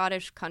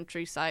 Scottish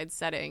countryside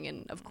setting,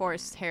 and of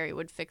course Harry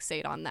would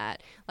fixate on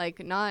that.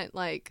 Not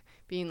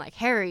being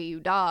Harry, you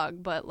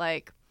dog, but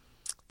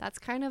that's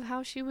kind of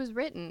how she was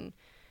written.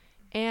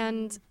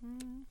 And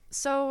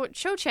so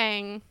Cho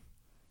Chang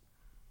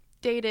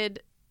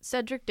dated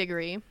Cedric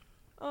Diggory.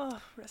 Oh,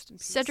 rest in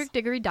peace. Cedric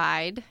Diggory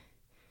died.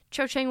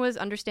 Cho Chang was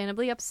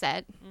understandably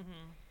upset.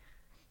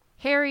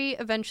 Harry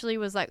eventually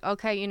was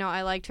okay,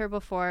 I liked her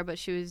before, but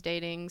she was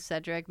dating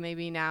Cedric.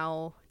 Maybe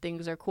now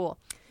things are cool.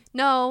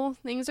 No,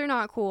 things are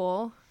not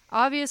cool.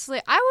 Obviously,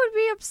 I would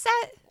be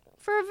upset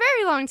for a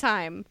very long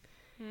time.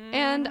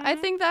 And I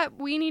think that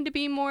we need to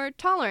be more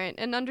tolerant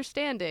and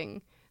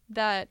understanding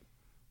that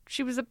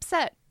she was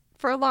upset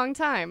for a long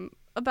time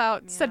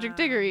about Cedric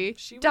Diggory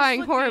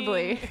dying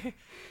horribly.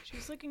 She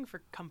was looking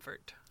for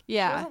comfort.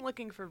 Yeah. She wasn't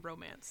looking for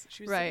romance.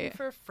 She was looking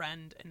for a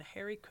friend, and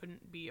Harry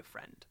couldn't be a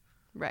friend.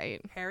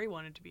 Right. Harry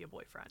wanted to be a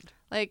boyfriend.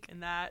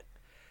 And that,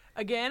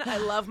 again, I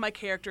love my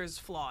characters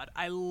flawed.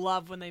 I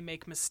love when they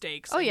make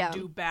mistakes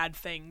do bad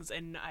things,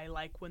 and I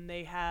like when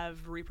they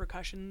have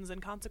repercussions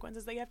and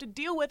consequences they have to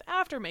deal with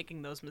after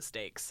making those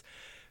mistakes.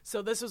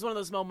 So this was one of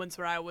those moments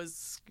where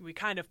we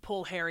kind of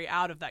pull Harry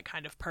out of that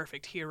kind of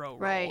perfect hero role.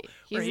 Right.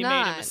 Where he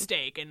made a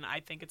mistake, and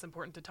I think it's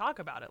important to talk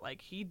about it.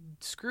 He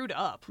screwed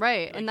up.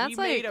 Right. And that's he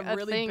made a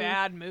really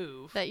bad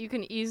move. That you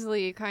can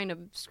easily kind of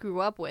screw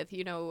up with.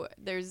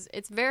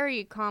 It's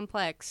very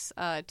complex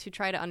to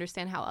try to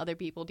understand how other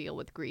people deal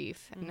with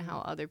grief and how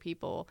other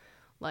people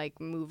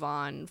move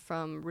on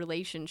from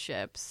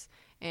relationships.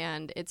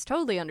 And it's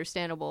totally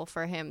understandable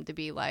for him to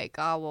be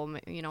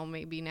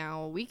maybe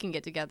now we can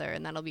get together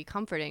and that'll be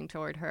comforting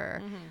toward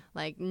her.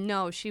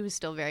 No, she was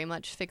still very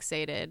much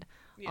fixated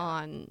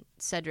on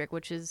Cedric,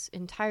 which is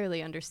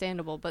entirely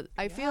understandable. But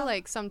I feel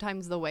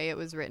sometimes the way it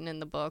was written in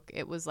the book,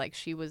 it was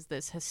she was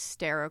this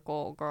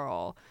hysterical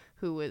girl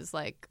who was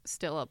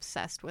still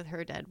obsessed with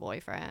her dead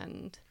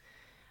boyfriend.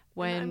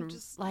 When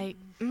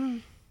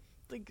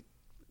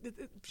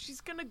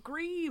she's gonna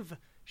grieve.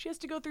 She has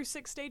to go through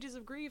 6 stages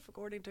of grief,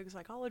 according to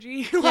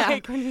psychology.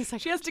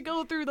 She has to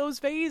go through those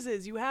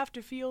phases. You have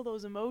to feel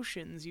those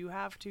emotions. You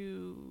have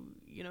to,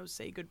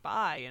 say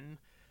goodbye. And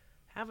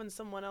having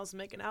someone else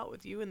making out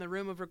with you in the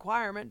room of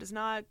requirement does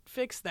not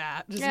fix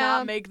that. Does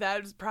not make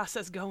that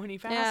process go any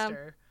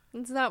faster.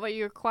 It's not what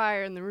you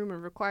require in the room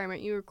of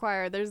requirement. You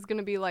require there's going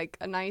to be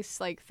a nice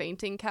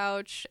fainting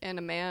couch and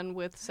a man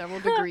with several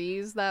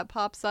degrees that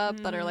pops up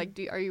that are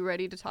are you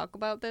ready to talk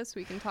about this?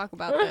 We can talk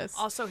about this.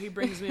 Also, he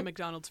brings me a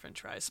McDonald's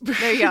French fries.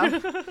 There you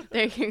go.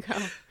 There you go.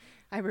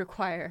 I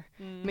require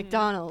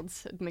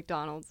McDonald's.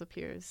 McDonald's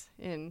appears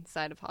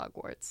inside of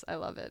Hogwarts. I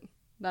love it.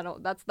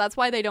 That's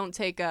why they don't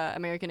take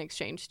American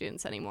exchange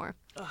students anymore.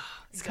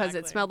 It's because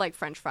it smelled like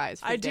French fries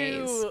for days.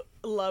 I do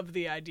love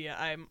the idea.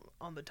 I'm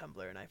on the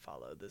Tumblr and I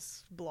follow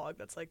this blog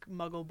that's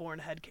Muggle-born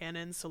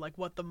headcanons. So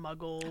what the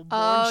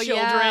Muggle-born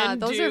children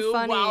those do are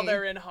funny. While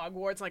they're in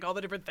Hogwarts, all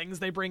the different things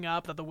they bring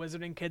up that the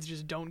wizarding kids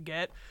just don't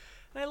get.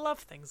 And I love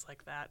things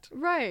like that.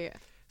 Right.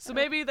 So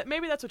maybe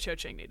that's what Cho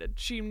Chang needed.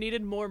 She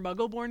needed more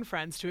Muggle-born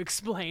friends to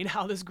explain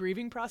how this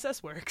grieving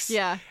process works.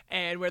 Yeah.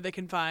 And where they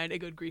can find a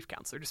good grief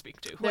counselor to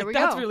speak to. There we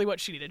that's go. really what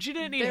she needed. She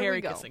didn't need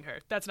Harry kissing her.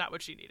 That's not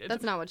what she needed.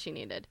 That's not what she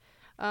needed.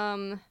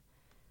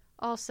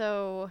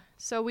 Also,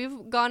 so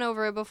we've gone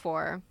over it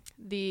before.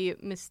 The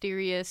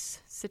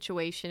mysterious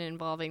situation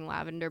involving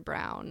Lavender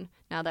Brown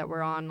now that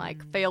we're on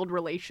like failed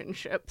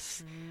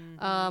relationships.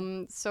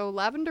 So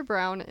Lavender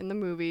Brown in the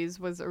movies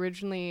was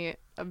originally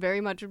a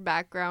very much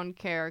background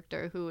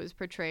character who was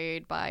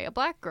portrayed by a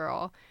black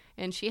girl.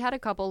 And she had a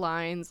couple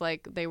lines,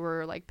 like they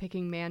were like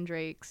picking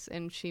mandrakes,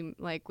 and she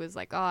like was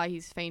like, "Oh,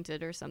 he's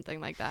fainted" or something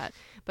like that.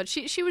 But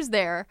she was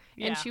there,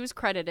 and she was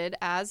credited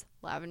as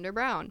Lavender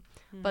Brown.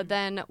 But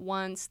then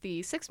once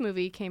the 6th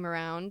movie came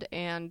around,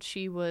 and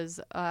she was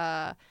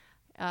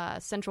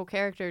central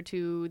character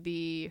to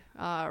the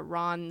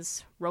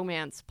Ron's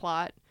romance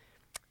plot,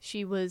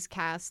 she was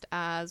cast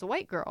as a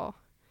white girl.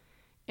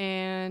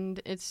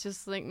 And it's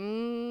just like,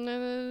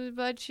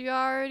 but she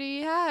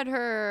already had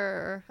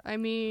her. I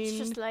mean, It's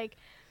just like,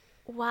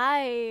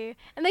 why?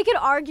 And they could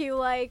argue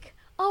like,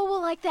 oh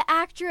well, like the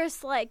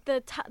actress, like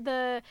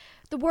the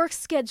work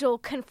schedule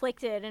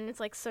conflicted, and it's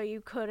like, so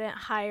you couldn't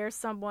hire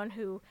someone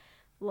who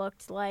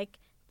looked like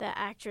the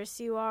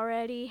actress you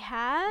already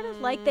had?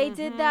 Like they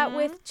did that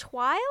with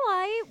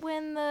Twilight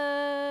when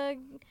the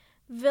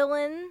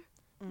villain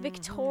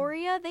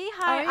Victoria they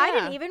hired. I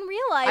didn't even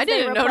realize I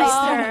didn't they notice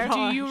replaced that.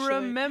 her. Do you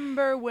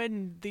remember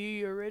when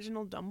the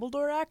original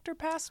Dumbledore actor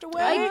passed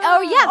away?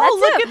 Oh yeah, that's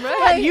look it. at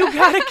that. You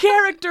got a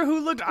character who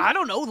looked, I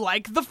don't know,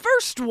 like the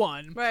first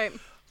one. right.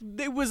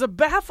 It was a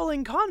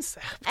baffling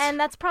concept. And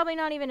that's probably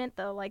not even it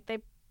though. Like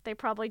they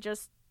probably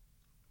just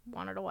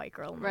wanted a white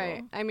girl. in the Right.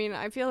 role. I mean,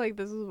 I feel like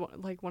this is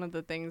like one of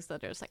the things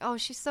that is like, oh,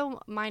 she's so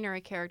minor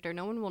a character,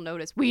 no one will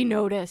notice. We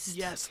noticed.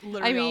 Yes, I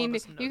literally all mean, of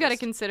us you got to noticed.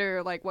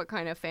 consider like what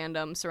kind of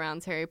fandom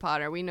surrounds Harry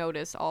Potter. We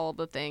notice all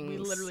the things. We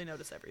literally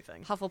notice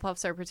everything.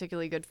 Hufflepuffs are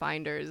particularly good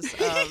finders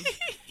of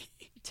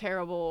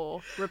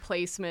terrible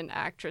replacement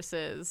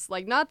actresses.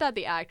 Like, not that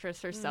the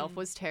actress herself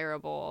was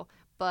terrible,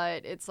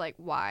 but it's like,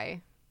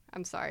 why?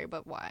 I'm sorry,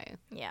 but why?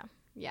 Yeah.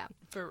 Yeah.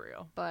 For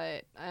real.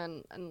 But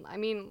and I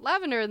mean,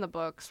 Lavender in the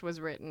books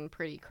was written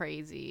pretty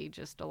crazy,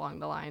 just along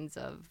the lines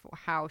of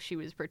how she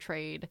was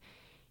portrayed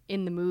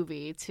in the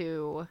movie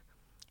too.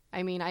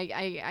 I mean,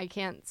 I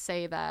can't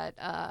say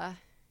that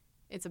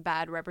it's a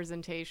bad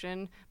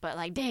representation, but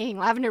like, dang,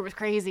 Lavender was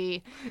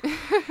crazy.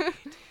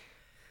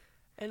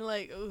 And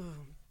like, ooh,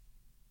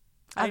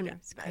 I don't know,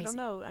 it's I crazy. don't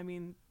know. I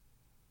mean,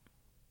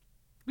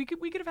 we could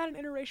have had an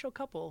interracial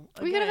couple.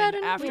 We could have again had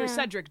an- after yeah.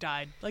 Cedric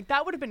died. Like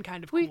that would have been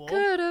kind of We cool.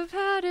 could have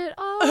had it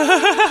all.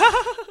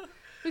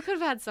 We could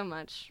have had so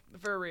much.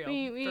 For real.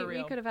 We for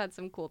real. could have had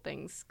some cool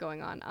things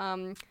going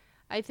on.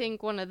 I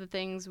think one of the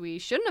things we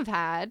shouldn't have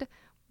had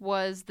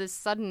was this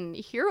sudden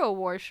hero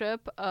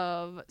worship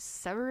of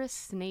Severus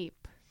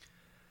Snape.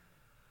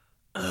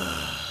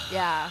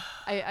 Yeah,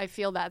 I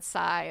feel that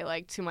sigh,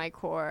 like, to my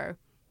core.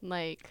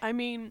 Like, I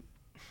mean,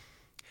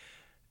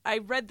 I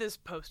read this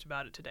post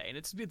about it today, and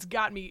it's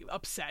got me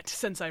upset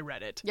since I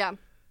read it. yeah,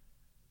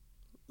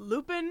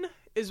 Lupin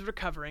is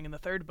recovering in the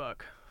 3rd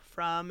book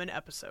from an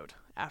episode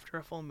after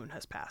a full moon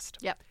has passed.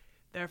 yep.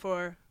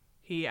 Therefore,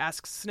 he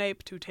asks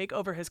Snape to take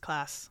over his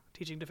class,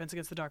 teaching Defense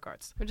Against the Dark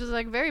Arts. Which is,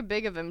 like, very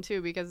big of him,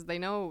 too, because they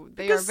know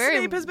they Because are very...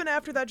 Snape has been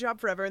after that job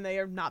forever, and they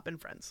have not been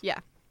friends. Yeah,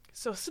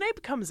 So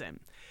Snape comes in,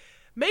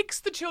 makes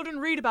the children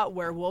read about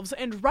werewolves,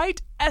 and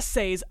write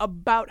essays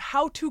about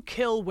how to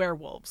kill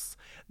werewolves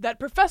that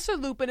Professor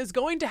Lupin is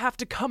going to have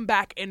to come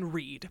back and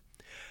read.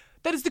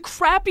 That is the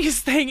crappiest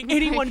thing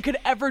anyone could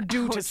ever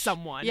do to Ouch.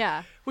 someone.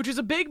 Yeah. Which is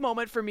a big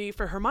moment for me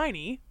for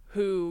Hermione,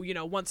 who,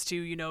 wants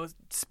to,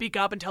 speak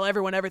up and tell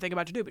everyone everything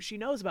about to do, but she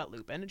knows about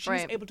Lupin, and she's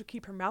Right. able to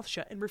keep her mouth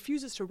shut and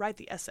refuses to write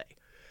the essay.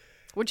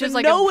 which To is,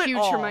 like, know a it huge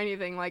all. Hermione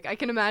thing. Like, I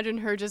can imagine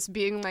her just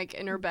being, like,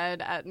 in her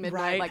bed at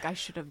midnight, Right. like, I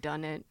should have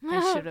done it.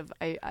 I should have...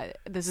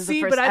 This is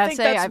See, the but first I think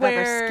essay that's I've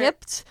where- ever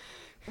skipped.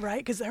 Right?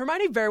 Because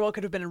Hermione very well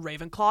could have been in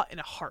Ravenclaw in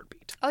a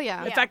heartbeat. Oh,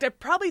 yeah. In fact, I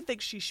probably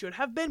think she should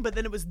have been, but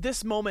then it was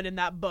this moment in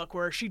that book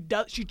where she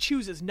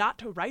chooses not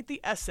to write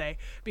the essay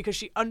because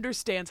she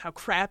understands how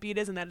crappy it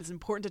is and that it's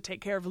important to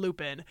take care of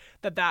Lupin.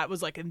 That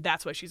was like, and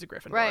that's why she's a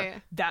Gryffindor.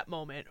 Right. That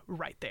moment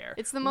right there.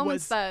 It's the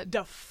moments was that-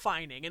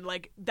 defining and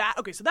like that.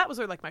 Okay, so that was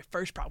where like my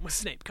first problem with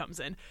Snape comes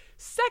in.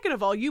 Second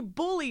of all, you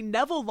bully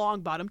Neville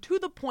Longbottom to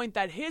the point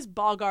that his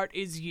Boggart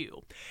is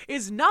you. It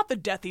is not the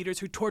Death Eaters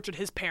who tortured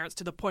his parents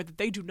to the point that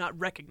they do not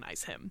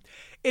recognize him.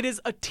 It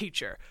is a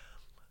teacher.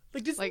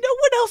 Like, does Like- no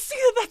one else see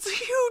that that's a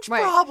huge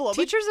problem? Like,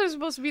 Teachers are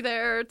supposed to be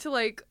there to,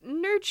 like,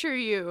 nurture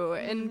you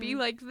and be, Mm-hmm.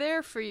 like,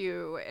 there for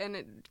you.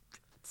 And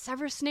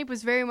Severus Snape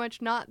was very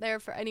much not there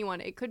for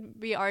anyone. It could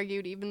be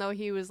argued, even though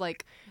he was,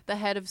 like, the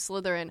head of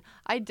Slytherin,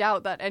 I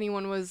doubt that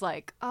anyone was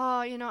like, oh,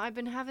 I've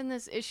been having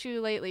this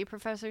issue lately,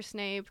 Professor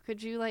Snape.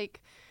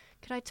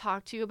 Could I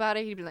talk to you about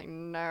it? He'd be like,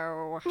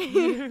 no,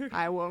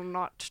 I will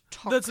not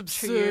talk That's to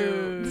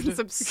absurd. you. That's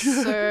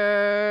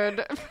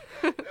absurd.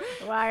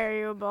 Why are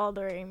you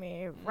bothering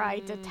me?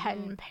 Write a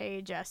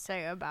 10-page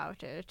essay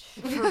about it.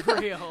 for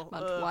real.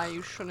 That's Ugh, why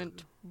you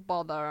shouldn't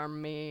bother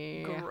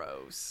me.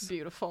 gross.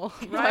 Beautiful.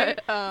 Right?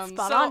 But,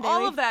 Spot So on, all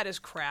baby. of that is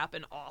crap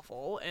and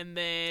awful, and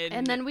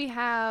then we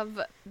have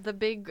the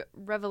big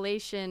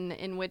revelation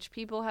in which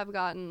people have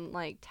gotten,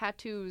 like,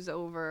 tattoos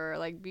over,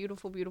 like,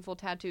 beautiful, beautiful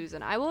tattoos.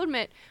 And I will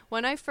admit,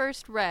 when I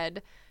first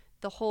read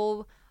the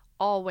whole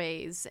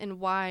always, and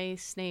why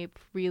Snape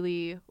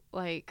really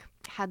like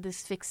had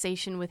this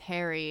fixation with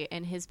Harry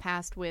and his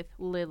past with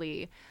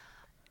Lily,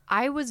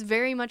 I was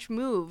very much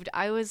moved.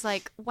 I was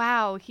like,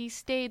 wow, he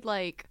stayed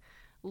like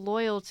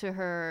loyal to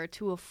her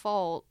to a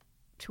fault,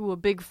 to a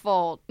big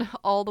fault,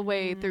 all the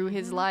way through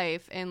his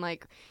life. And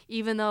like,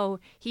 even though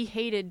he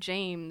hated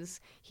James,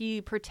 he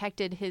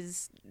protected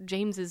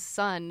James's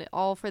son,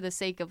 all for the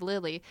sake of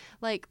Lily.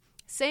 Like,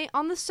 say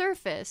on the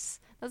surface,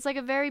 that's like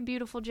a very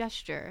beautiful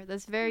gesture.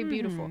 That's very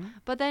beautiful.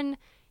 But then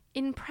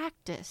in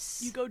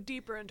practice, You go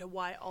deeper into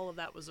why all of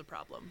that was a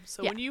problem.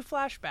 So Yeah. when you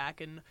flash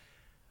back and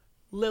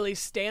Lily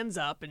stands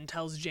up and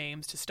tells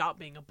James to stop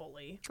being a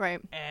bully, right?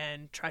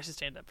 and tries to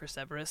stand up for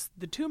Severus,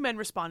 the two men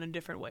respond in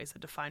different ways that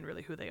define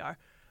really who they are.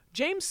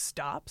 James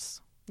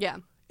stops Yeah,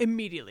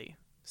 immediately,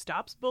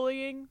 stops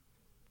bullying,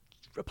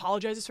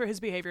 apologizes for his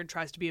behavior, and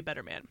tries to be a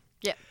better man.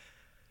 yeah.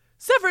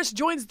 Severus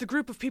joins the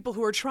group of people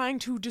who are trying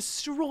to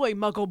destroy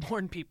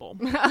Muggle-born people,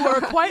 who are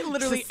quite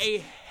literally a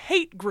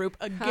hate group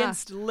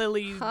against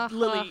Lily,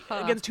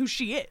 against who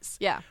she is.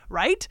 Yeah.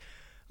 Right?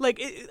 Like,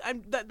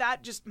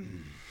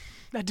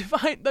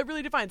 that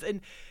really defines.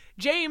 And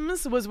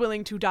James was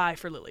willing to die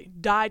for Lily,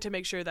 die to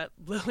make sure that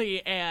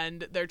Lily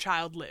and their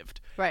child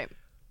lived. Right.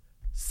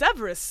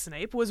 Severus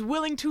Snape was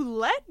willing to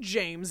let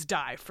James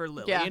die for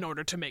Lily Yeah. in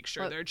order to make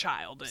sure Let their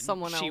child and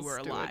someone she else were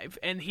do it. alive.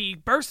 And he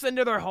bursts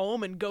into their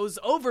home and goes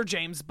over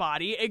James'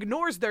 body,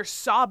 ignores their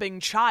sobbing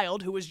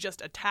child who was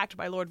just attacked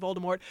by Lord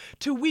Voldemort,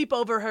 to weep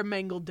over her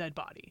mangled dead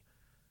body.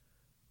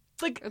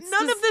 Like, It's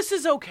none of just- this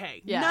is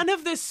okay. Yeah. None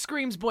of this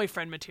screams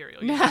boyfriend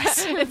material, you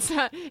guys.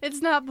 It's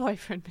not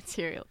boyfriend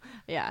material.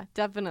 Yeah,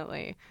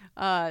 definitely.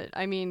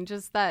 I mean,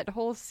 just that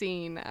whole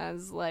scene,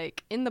 as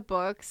like in the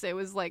books, it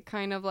was like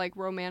kind of like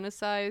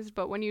romanticized,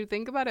 but when you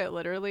think about it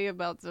literally,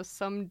 about just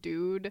some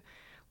dude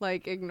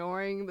like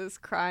ignoring this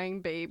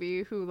crying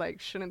baby who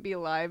like shouldn't be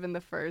alive in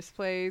the first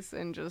place,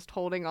 and just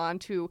holding on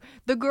to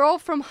the girl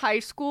from high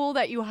school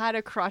that you had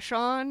a crush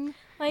on.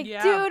 Like,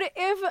 Yeah. dude,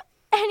 if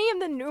any of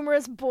the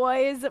numerous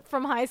boys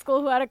from high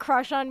school who had a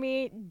crush on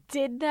me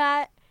did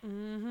that,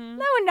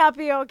 that would not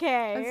be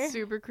okay. That's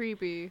super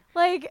creepy.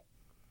 Like,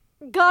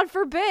 God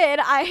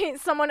forbid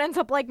someone ends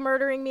up like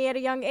murdering me at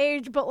a young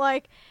age, but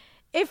like,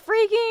 if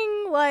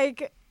freaking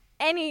like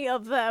any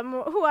of them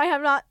who I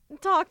have not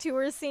talked to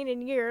or seen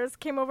in years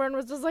came over and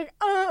was just like,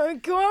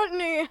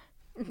 Courtney.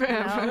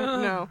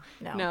 No.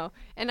 No.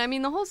 And I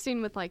mean, the whole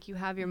scene with like you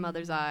have your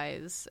mother's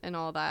eyes and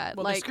all that.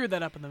 Well, like, they screwed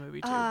that up in the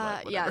movie, too.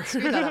 But yeah, whatever.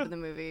 screw that up in the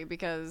movie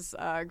because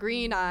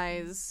green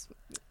eyes,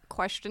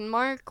 question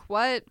mark,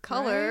 what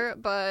color?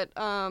 But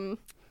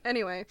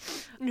anyway,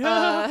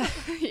 yeah,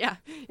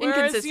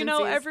 Whereas, you know,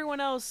 inconsistencies. everyone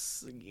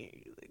else,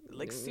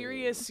 like,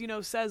 Sirius, you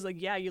know, says,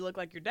 like, yeah, you look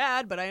like your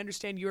dad, but I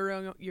understand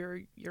you're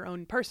your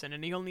own person.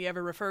 And he only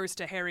ever refers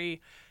to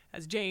Harry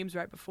as James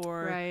right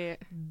before Right.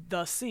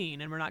 the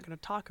scene. And we're not going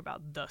to talk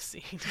about the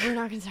scene We're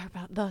not going to talk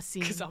about the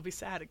scene. because I'll be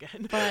sad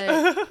again.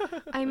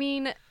 But I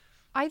mean,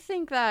 I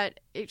think that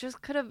it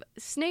just could have,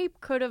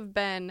 Snape could have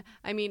been,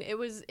 I mean, it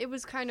was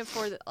kind of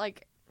for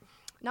like,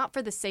 not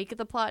for the sake of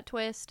the plot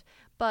twist,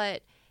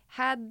 but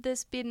had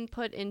this been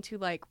put into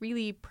like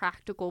really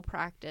practical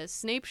practice,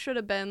 Snape should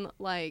have been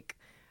like,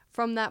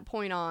 from that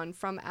point on,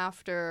 from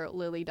after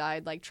Lily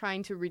died, like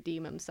trying to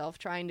redeem himself,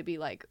 trying to be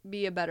like,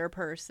 be a better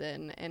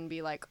person and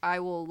be like,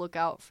 I will look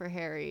out for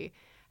Harry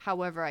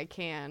however I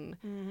can.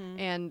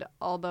 And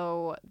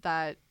although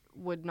that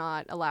would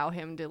not allow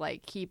him to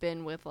like keep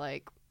in with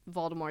like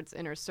Voldemort's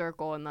inner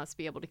circle and thus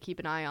be able to keep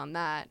an eye on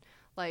that,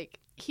 like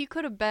he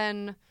could have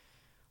been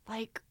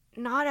like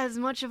not as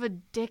much of a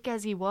dick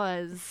as he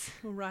was.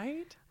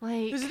 Right?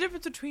 Like, There's a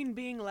difference between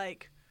being,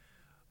 like,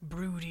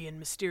 broody and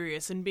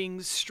mysterious and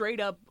being straight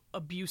up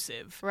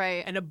abusive.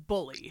 Right. And a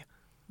bully.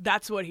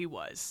 That's what he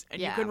was.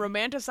 And Yeah. you can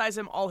romanticize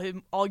him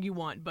all you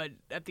want, but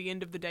at the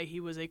end of the day,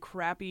 he was a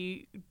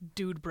crappy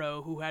dude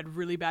bro who had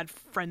really bad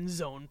friend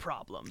zone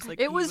problems. Like,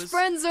 it he was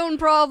friend zone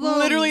problems.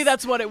 Literally,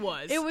 that's what it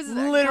was. It was-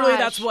 literally gosh.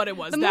 that's what it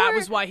was. The That more-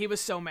 was why he was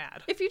so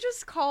mad. If you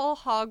just call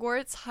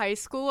Hogwarts high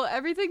school,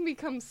 everything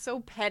becomes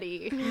so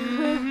petty.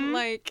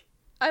 Like,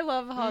 I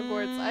love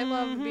Hogwarts. I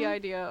love the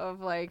idea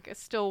of, like,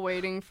 still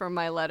waiting for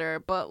my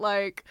letter, but,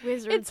 like,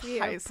 Wizards, it's we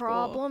high have school.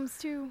 problems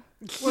too.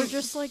 We're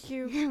just like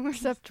you,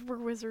 except we're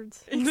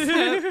wizards.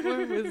 Except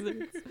we're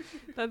wizards.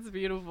 That's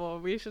beautiful.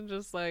 We should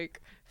just, like,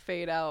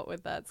 fade out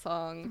with that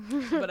song.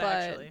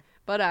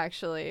 But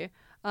actually,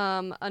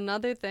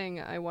 another thing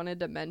I wanted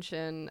to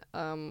mention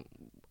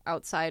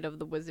outside of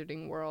the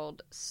wizarding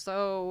world.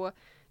 So,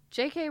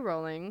 J.K.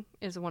 Rowling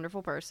is a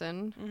wonderful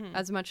person.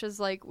 As much as,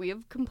 like, we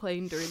have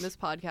complained during this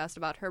podcast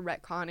about her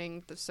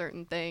retconning the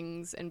certain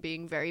things and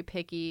being very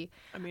picky.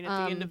 I mean,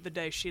 at the end of the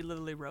day, she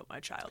literally wrote my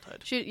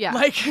childhood.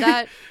 Like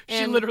that. She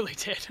and literally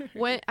did.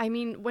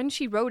 when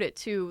she wrote it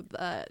too,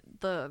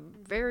 the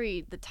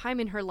time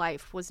in her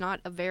life was not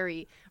a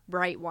very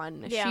bright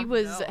one. Yeah. She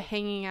was No.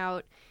 hanging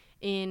out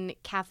in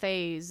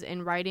cafes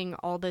and writing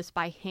all this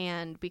by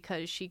hand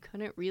because she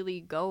couldn't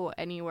really go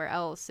anywhere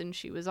else, and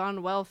she was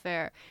on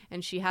welfare,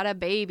 and she had a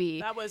baby.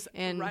 That was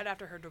and right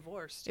after her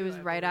divorce. it was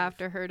right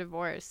after her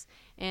divorce,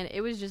 and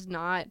it was just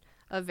not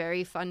a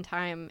very fun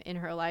time in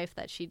her life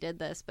that she did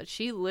this. But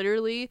she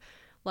literally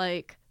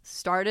like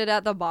started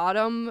at the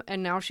bottom,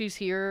 and now she's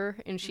here,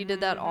 and she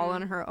did that all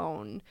on her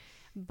own.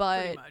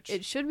 But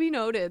it should be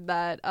noted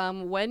that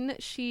when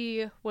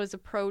she was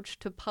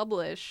approached to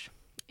publish,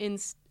 they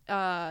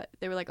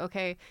were like,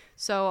 okay,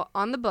 so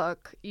on the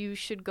book, you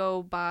should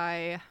go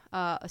by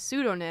a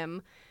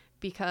pseudonym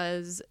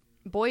because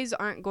boys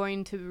aren't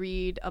going to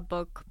read a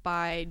book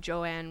by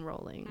Joanne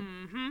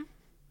Rowling.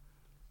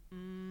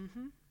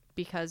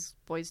 Because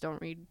boys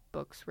don't read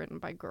books written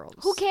by girls.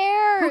 Who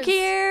cares? Who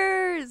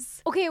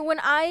cares? Okay, when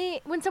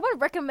someone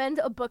recommends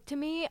a book to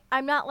me,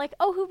 I'm not like,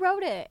 oh, who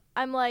wrote it?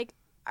 I'm like,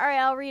 all right,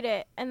 I'll read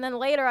it. And then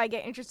later I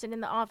get interested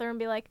in the author and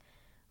be like,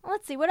 well,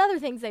 let's see what other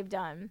things they've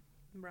done.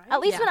 Right. At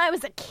least when I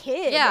was a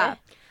kid. Yeah.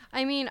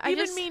 I mean,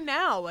 Even me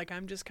now, like,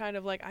 I'm just kind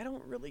of like, I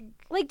don't really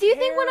Like, do you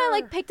think when I, care.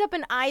 like, picked up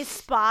an I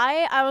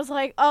Spy, I was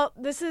like, oh,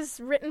 this is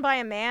written by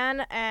a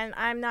man, and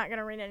I'm not going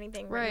to read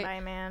anything written by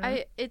a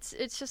man. It's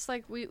just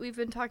like we've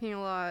been talking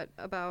a lot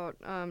about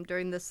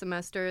during this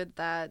semester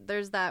that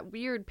there's that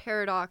weird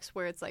paradox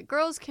where it's like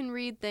girls can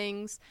read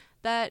things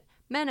that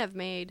men have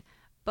made,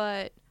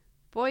 but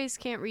boys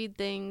can't read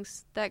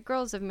things that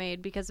girls have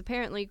made because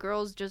apparently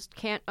girls just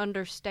can't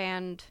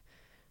understand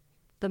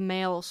the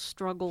male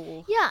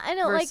struggle I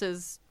know,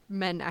 versus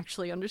men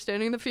actually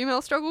understanding the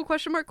female struggle,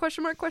 question mark.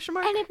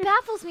 And it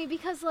baffles me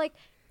because, like,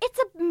 it's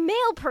a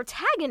male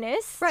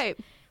protagonist. Right.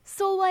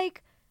 So,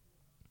 like,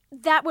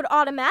 that would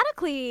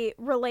automatically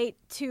relate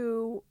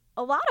to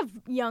a lot of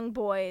young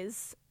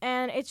boys.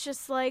 And it's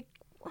just like,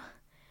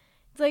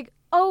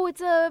 oh,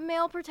 it's a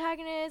male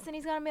protagonist and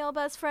he's got a male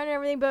best friend and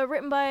everything, but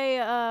written by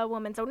a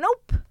woman. So,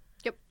 nope.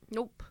 Yep.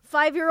 Nope.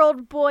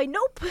 5-year-old boy,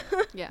 nope.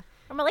 Yeah.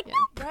 I'm like, Yeah.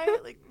 nope.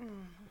 right? Like,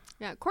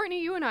 Yeah,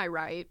 Courtney, you and I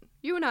write.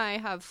 You and I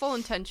have full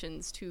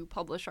intentions to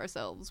publish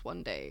ourselves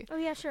one day. Oh,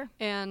 yeah, sure.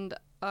 And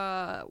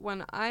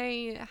when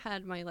I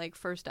had my like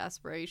first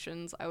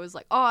aspirations, I was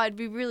like, oh, it'd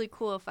be really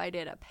cool if I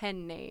did a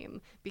pen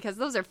name because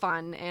those are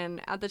fun.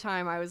 And at the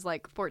time, I was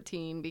like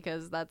 14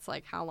 because that's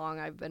like how long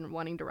I've been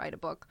wanting to write a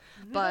book.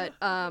 But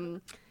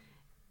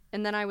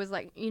and then I was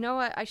like, you know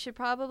what? I should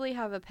probably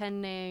have a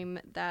pen name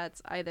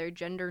that's either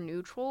gender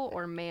neutral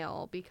or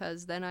male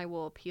because then I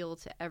will appeal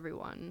to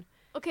everyone.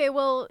 Okay,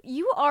 well,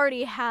 you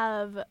already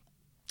have...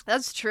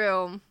 That's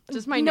true.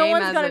 Just my no name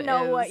one's as gonna it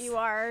know is. what you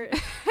are.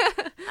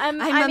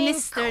 I'm I a mean,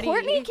 Miss 30.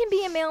 Courtney can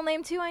be a male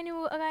name, too. I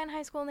knew a guy in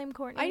high school named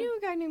Courtney. I knew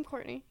a guy named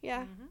Courtney,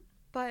 yeah.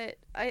 But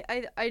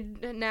I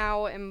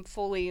now am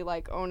fully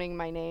like owning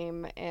my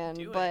name,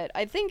 but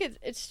I think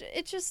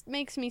it just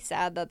makes me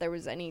sad that there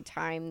was any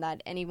time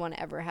that anyone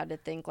ever had to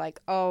think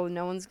like, oh,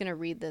 no one's gonna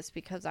read this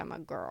because I'm a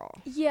girl.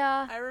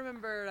 Yeah. I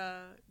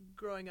remember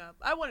growing up,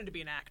 I wanted to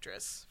be an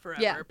actress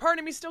forever. Yeah. Part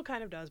of me still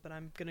kind of does, but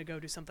I'm gonna go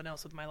do something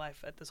else with my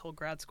life at this whole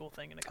grad school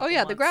thing in a couple Oh yeah,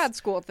 months. the grad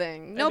school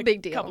thing, no In a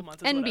big deal. Couple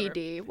months,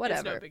 NBD,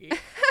 whatever. It's no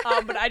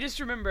biggie. But I just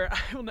remember,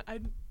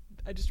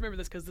 I just remember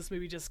this because this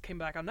movie just came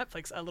back on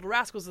Netflix. Little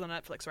Rascals is on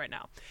Netflix right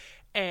now.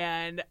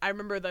 And I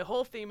remember the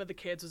whole theme of the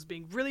kids was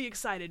being really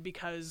excited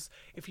because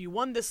if you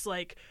won this,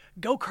 like,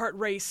 go-kart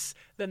race,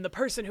 then the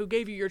person who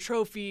gave you your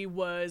trophy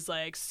was,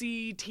 like,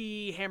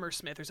 C.T.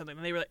 Hammersmith or something.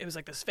 And it was,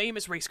 like, this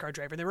famous race car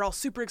driver. And they were all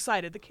super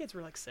excited. The kids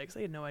were, like, 6.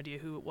 They had no idea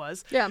who it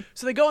was. Yeah.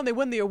 So they go and they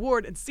win the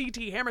award, and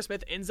C.T.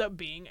 Hammersmith ends up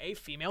being a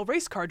female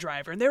race car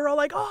driver. And they were all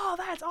like, oh,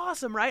 that's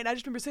awesome, right? And I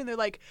just remember sitting there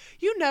like,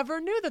 you never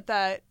knew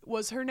that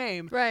was her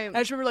name. Right. And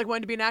I just remember, like,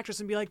 wanting to be an actress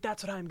and be like,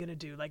 that's what I'm going to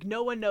do. Like,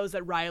 no one knows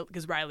that Riley,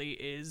 because Riley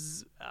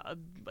is,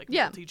 like, a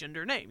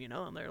multi-gender name, you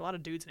know? And there are a lot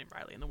of dudes named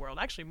Riley in the world.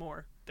 Actually,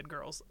 more than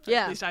girls.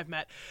 Yeah. At least I've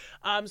met.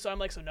 So I'm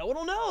like, so no one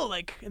will know.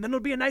 Like, and then it'll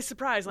be a nice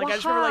surprise. Like, I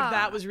just remember, like,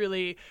 that was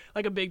really,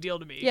 like, a big deal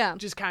to me. Yeah.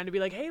 Just kind of be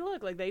like, hey,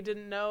 look, like, they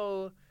didn't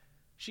know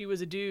she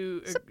was a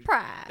dude.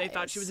 Surprise. They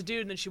thought she was a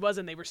dude, and then she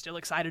wasn't. They were still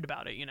excited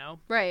about it, you know?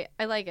 Right.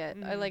 I like it.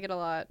 I like it a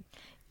lot.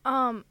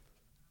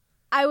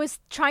 I was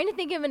trying to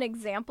think of an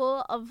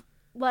example of,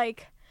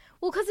 like,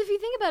 well, because if you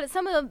think about it,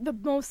 some of the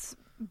most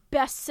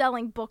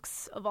best-selling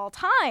books of all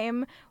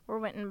time were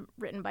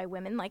written by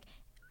women, like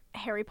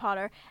Harry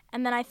Potter.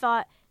 And then I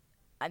thought,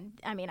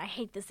 I mean, I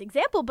hate this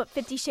example, but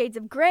 50 Shades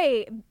of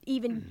Grey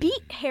even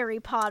beat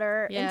Harry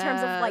Potter in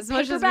terms of, like, as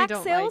much paperback as we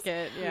don't sales. like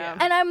it, yeah.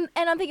 And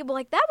I'm thinking, well,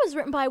 like, that was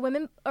written by a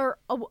woman, or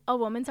a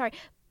woman, sorry,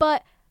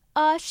 but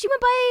she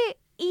went by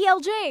E.L.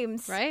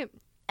 James, Right.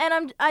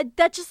 And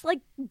that just,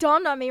 like,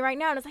 dawned on me right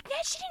now, and it's like,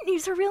 yeah, she didn't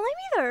use her real name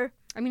either.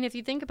 I mean, if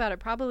you think about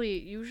it,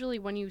 usually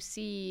when you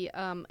see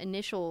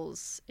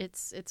initials,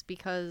 it's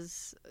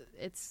because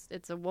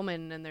it's a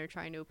woman and they're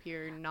trying to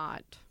appear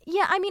not.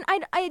 Yeah, I mean,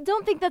 I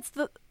don't think that's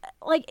the,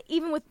 like,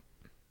 even with,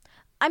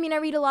 I mean, I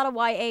read a lot of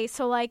YA,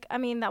 so, like, I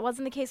mean, that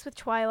wasn't the case with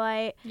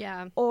Twilight.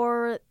 Yeah.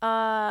 Or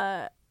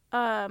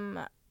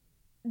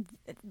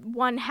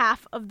one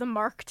half of the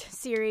Marked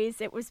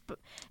series. It was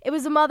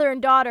a mother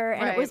and daughter,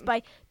 and it was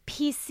by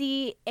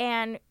PC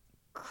and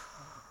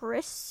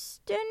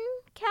Kristen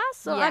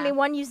cast. So Yeah. I mean,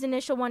 one used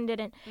initial, one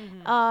didn't.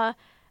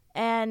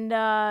 And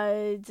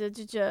the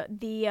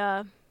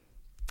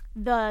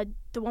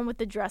one with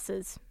the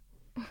dresses.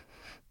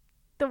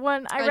 The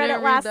one I read it didn't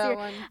read last that year.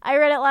 one. I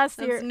read it last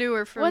That's year.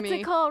 newer for What's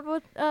me. it called?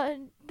 What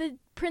the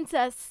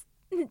princess?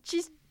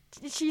 She's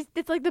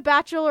it's like the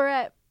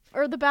Bachelorette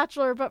or the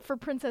Bachelor, but for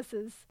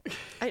princesses.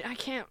 I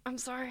can't. I'm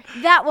sorry.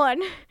 That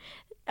one.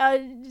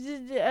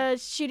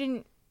 She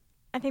didn't.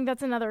 I think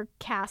that's another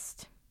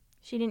cast.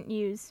 She didn't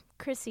use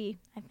Chrissy.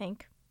 I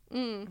think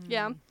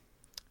Yeah.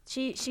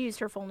 she used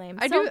her full name.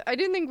 I So-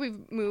 do think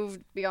we've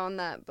moved beyond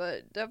that,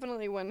 but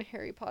definitely when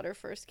Harry Potter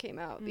first came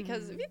out,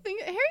 because if you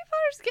think Harry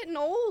Potter's getting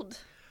old,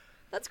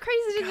 that's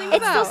crazy to think It's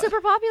about. still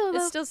super popular though.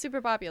 It's still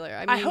super popular.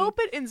 I mean, I hope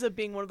it ends up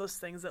being one of those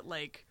things that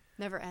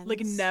never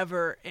ends.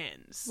 never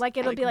ends. like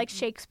it'll be like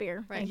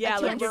Shakespeare. Right. Yeah,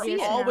 like 200 we're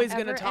years from now. always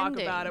going to Ever talk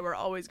ending. about it. We're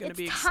always going to It's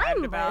be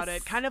excited about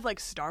timeless. it. Kind of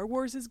like Star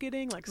Wars is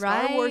getting. Like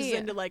Star Wars is Right.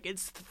 into like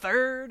its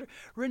third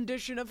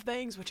rendition of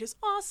things, which is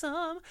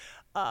awesome.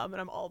 And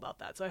I'm all about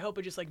that. So I hope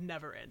it just like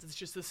never ends. It's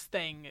just this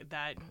thing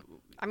that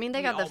I mean, they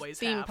we got the always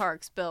theme have.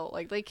 parks built.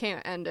 Like, they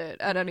can't end it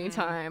at any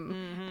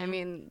time. I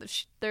mean,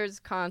 there's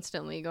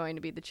constantly going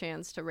to be the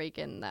chance to rake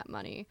in that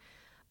money.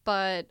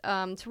 But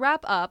to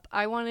wrap up,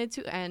 I wanted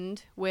to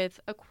end with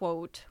a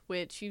quote,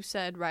 which you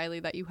said, Riley,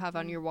 that you have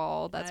on your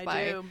wall. That's I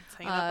by do. It's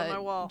hanging up on my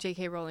wall.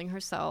 J.K. Rowling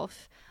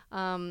herself.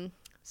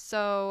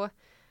 So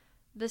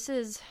this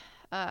is,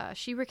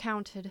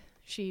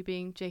 she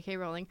being J.K.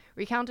 Rowling,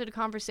 recounted a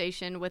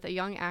conversation with a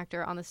young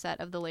actor on the set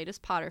of the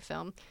latest Potter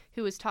film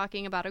who was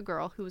talking about a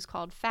girl who was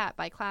called fat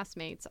by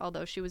classmates,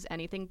 although she was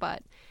anything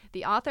but.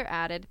 The author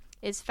added,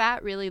 "Is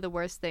fat really the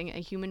worst thing a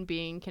human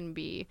being can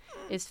be?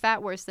 Is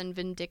fat worse than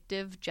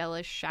vindictive,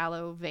 jealous,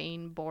 shallow,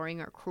 vain, boring,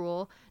 or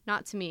cruel?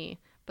 Not to me.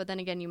 But then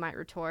again, you might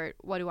retort,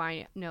 what do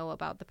I know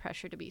about the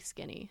pressure to be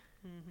skinny?"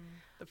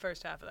 The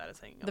first half of that is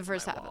hanging up The on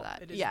first my half of wall.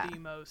 that, It is yeah. the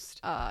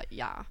most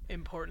Yeah.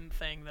 important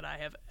thing that I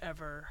have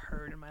ever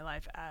heard in my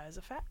life as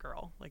a fat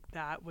girl. Like,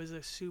 that was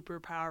a super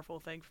powerful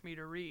thing for me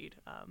to read.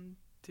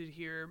 To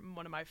hear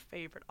one of my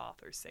favorite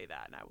authors say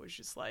that, and I was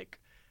just like,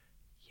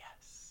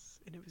 yes.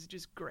 And it was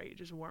just great. It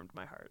just warmed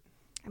my heart.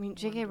 I mean,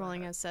 J.K.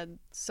 Rowling has said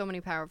so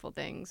many powerful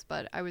things,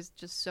 but I was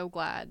just so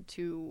glad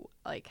to,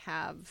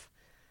 have...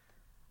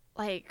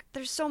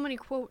 there's so many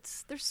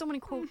quotes.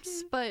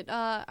 But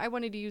I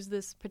wanted to use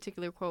this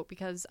particular quote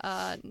because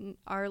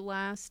our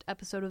last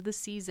episode of the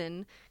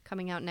season,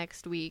 coming out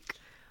next week,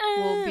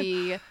 will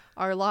be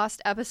our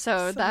last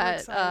episode So that,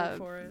 excited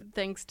for it.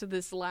 thanks to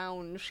this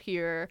lounge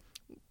here,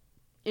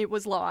 it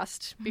was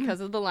lost because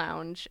of the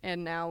lounge,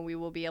 and now we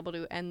will be able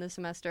to end the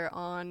semester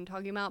on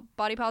talking about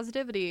body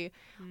positivity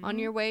on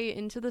your way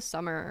into the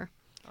summer.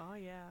 Oh,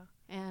 yeah.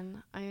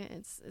 And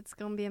it's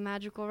gonna be a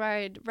magical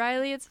ride,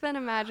 Riley. It's been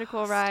a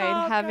magical ride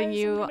Stop, having guys,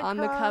 you I'm gonna on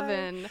the cry.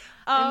 Coven.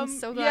 I'm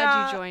so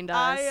glad you joined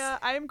us.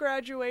 I am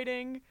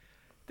graduating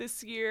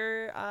this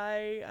year.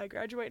 I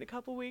graduate in a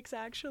couple weeks,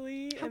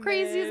 actually. How and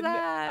crazy is then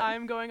that?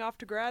 I'm going off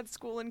to grad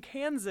school in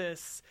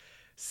Kansas.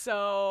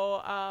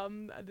 So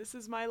this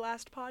is my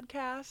last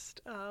podcast.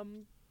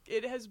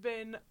 It has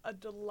been a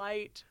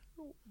delight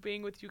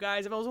being with you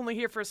guys. I was only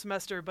here for a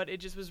semester, but it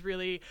just was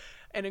really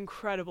an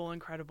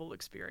incredible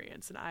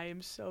experience. And I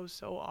am so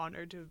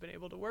honored to have been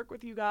able to work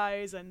with you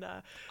guys. And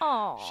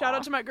shout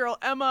out to my girl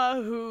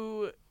Emma,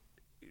 who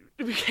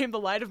became the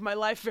light of my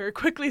life very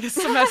quickly this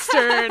semester,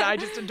 and I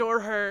just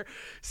adore her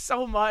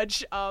so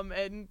much.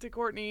 And to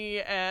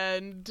Courtney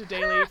and to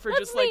Daly for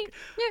just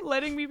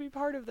letting me be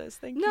part of this.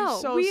 Thank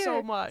you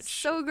so much.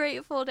 So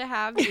grateful to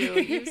have you.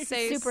 You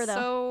say Super,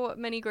 though. so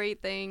many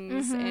great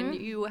things, and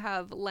you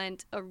have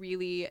lent a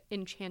really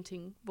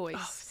enchanting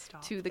voice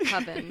stop. to the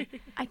Coven.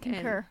 I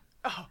concur.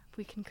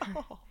 We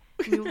concur.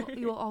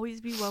 You will always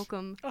be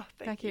welcome Thank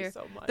back you here.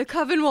 so much. The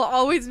Coven will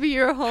always be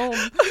your home.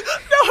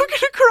 No, I'm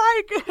gonna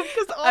cry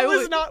because I all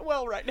is would- not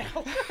well right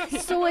now.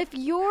 So if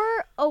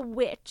you're a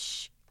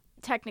witch,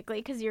 technically,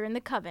 because you're in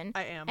the Coven,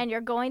 I am. and you're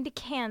going to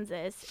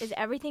Kansas, is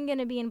everything going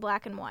to be in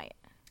black and white?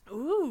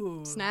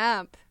 Ooh,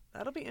 Snap.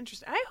 that'll be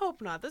interesting. I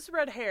hope not. This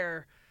red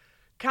hair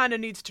kind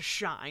of needs to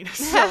shine.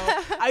 So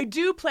I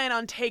do plan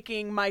on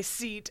taking my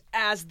seat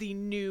as the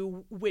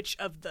new witch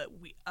of the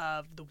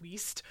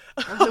West.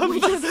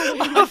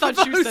 I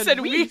thought you said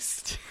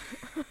West.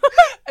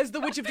 As the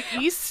witch of the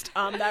East.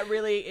 That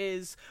really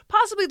is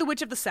possibly the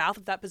witch of the South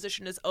if that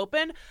position is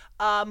open.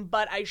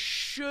 But I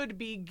should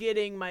be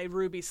getting my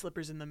ruby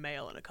slippers in the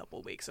mail in a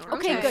couple weeks. So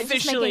Okay, good. Just making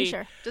officially,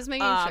 sure. Just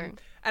making sure.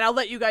 and I'll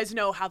let you guys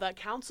know how that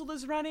council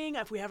is running,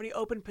 if we have any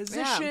open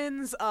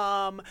positions.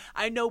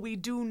 I know we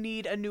do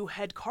need a new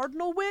head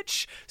cardinal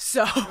witch,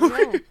 so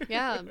Oh,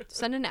 yeah,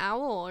 send an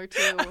owl or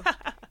two.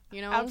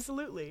 You know,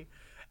 absolutely.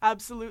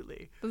 this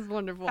is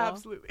wonderful.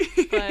 Absolutely.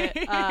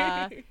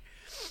 But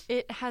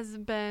it has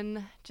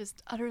been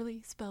just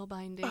utterly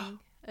spellbinding.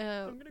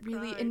 gonna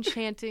Really cry.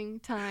 enchanting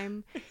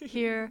time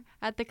here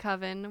at the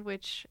Coven,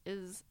 which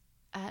is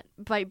at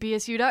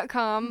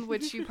bitebsu.com,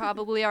 which you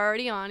probably are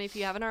already on if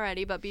you haven't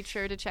already, but be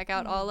sure to check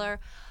out all our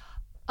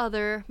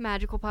other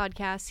magical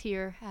podcasts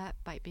here at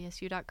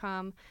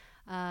bitebsu.com.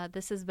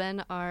 This has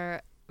been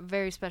our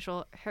very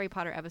special Harry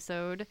Potter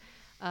episode.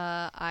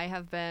 I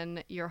have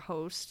been your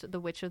host, the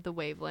Witch of the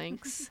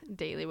Wavelengths,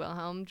 Daily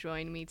Wilhelm.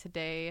 Joining me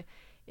today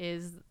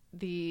is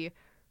the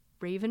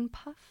Raven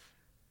Puff.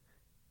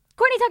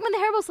 Courtney Tuckman, the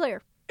Hairball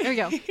Slayer. There we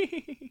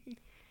go.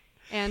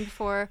 And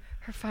for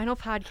her final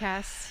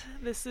podcast,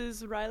 this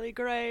is Riley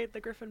Gray,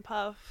 the Griffin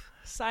Puff,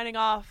 signing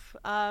off.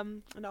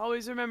 And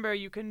always remember,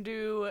 you can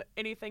do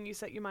anything you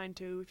set your mind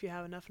to if you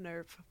have enough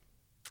nerve.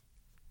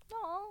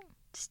 Aww.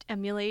 just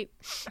emulate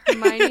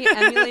Hermione,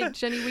 emulate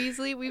Ginny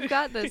Weasley. We've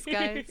got this,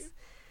 guys.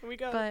 Here we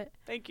go. But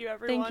thank you,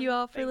 everyone. thank you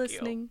all for Thank you.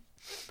 listening.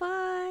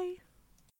 Bye.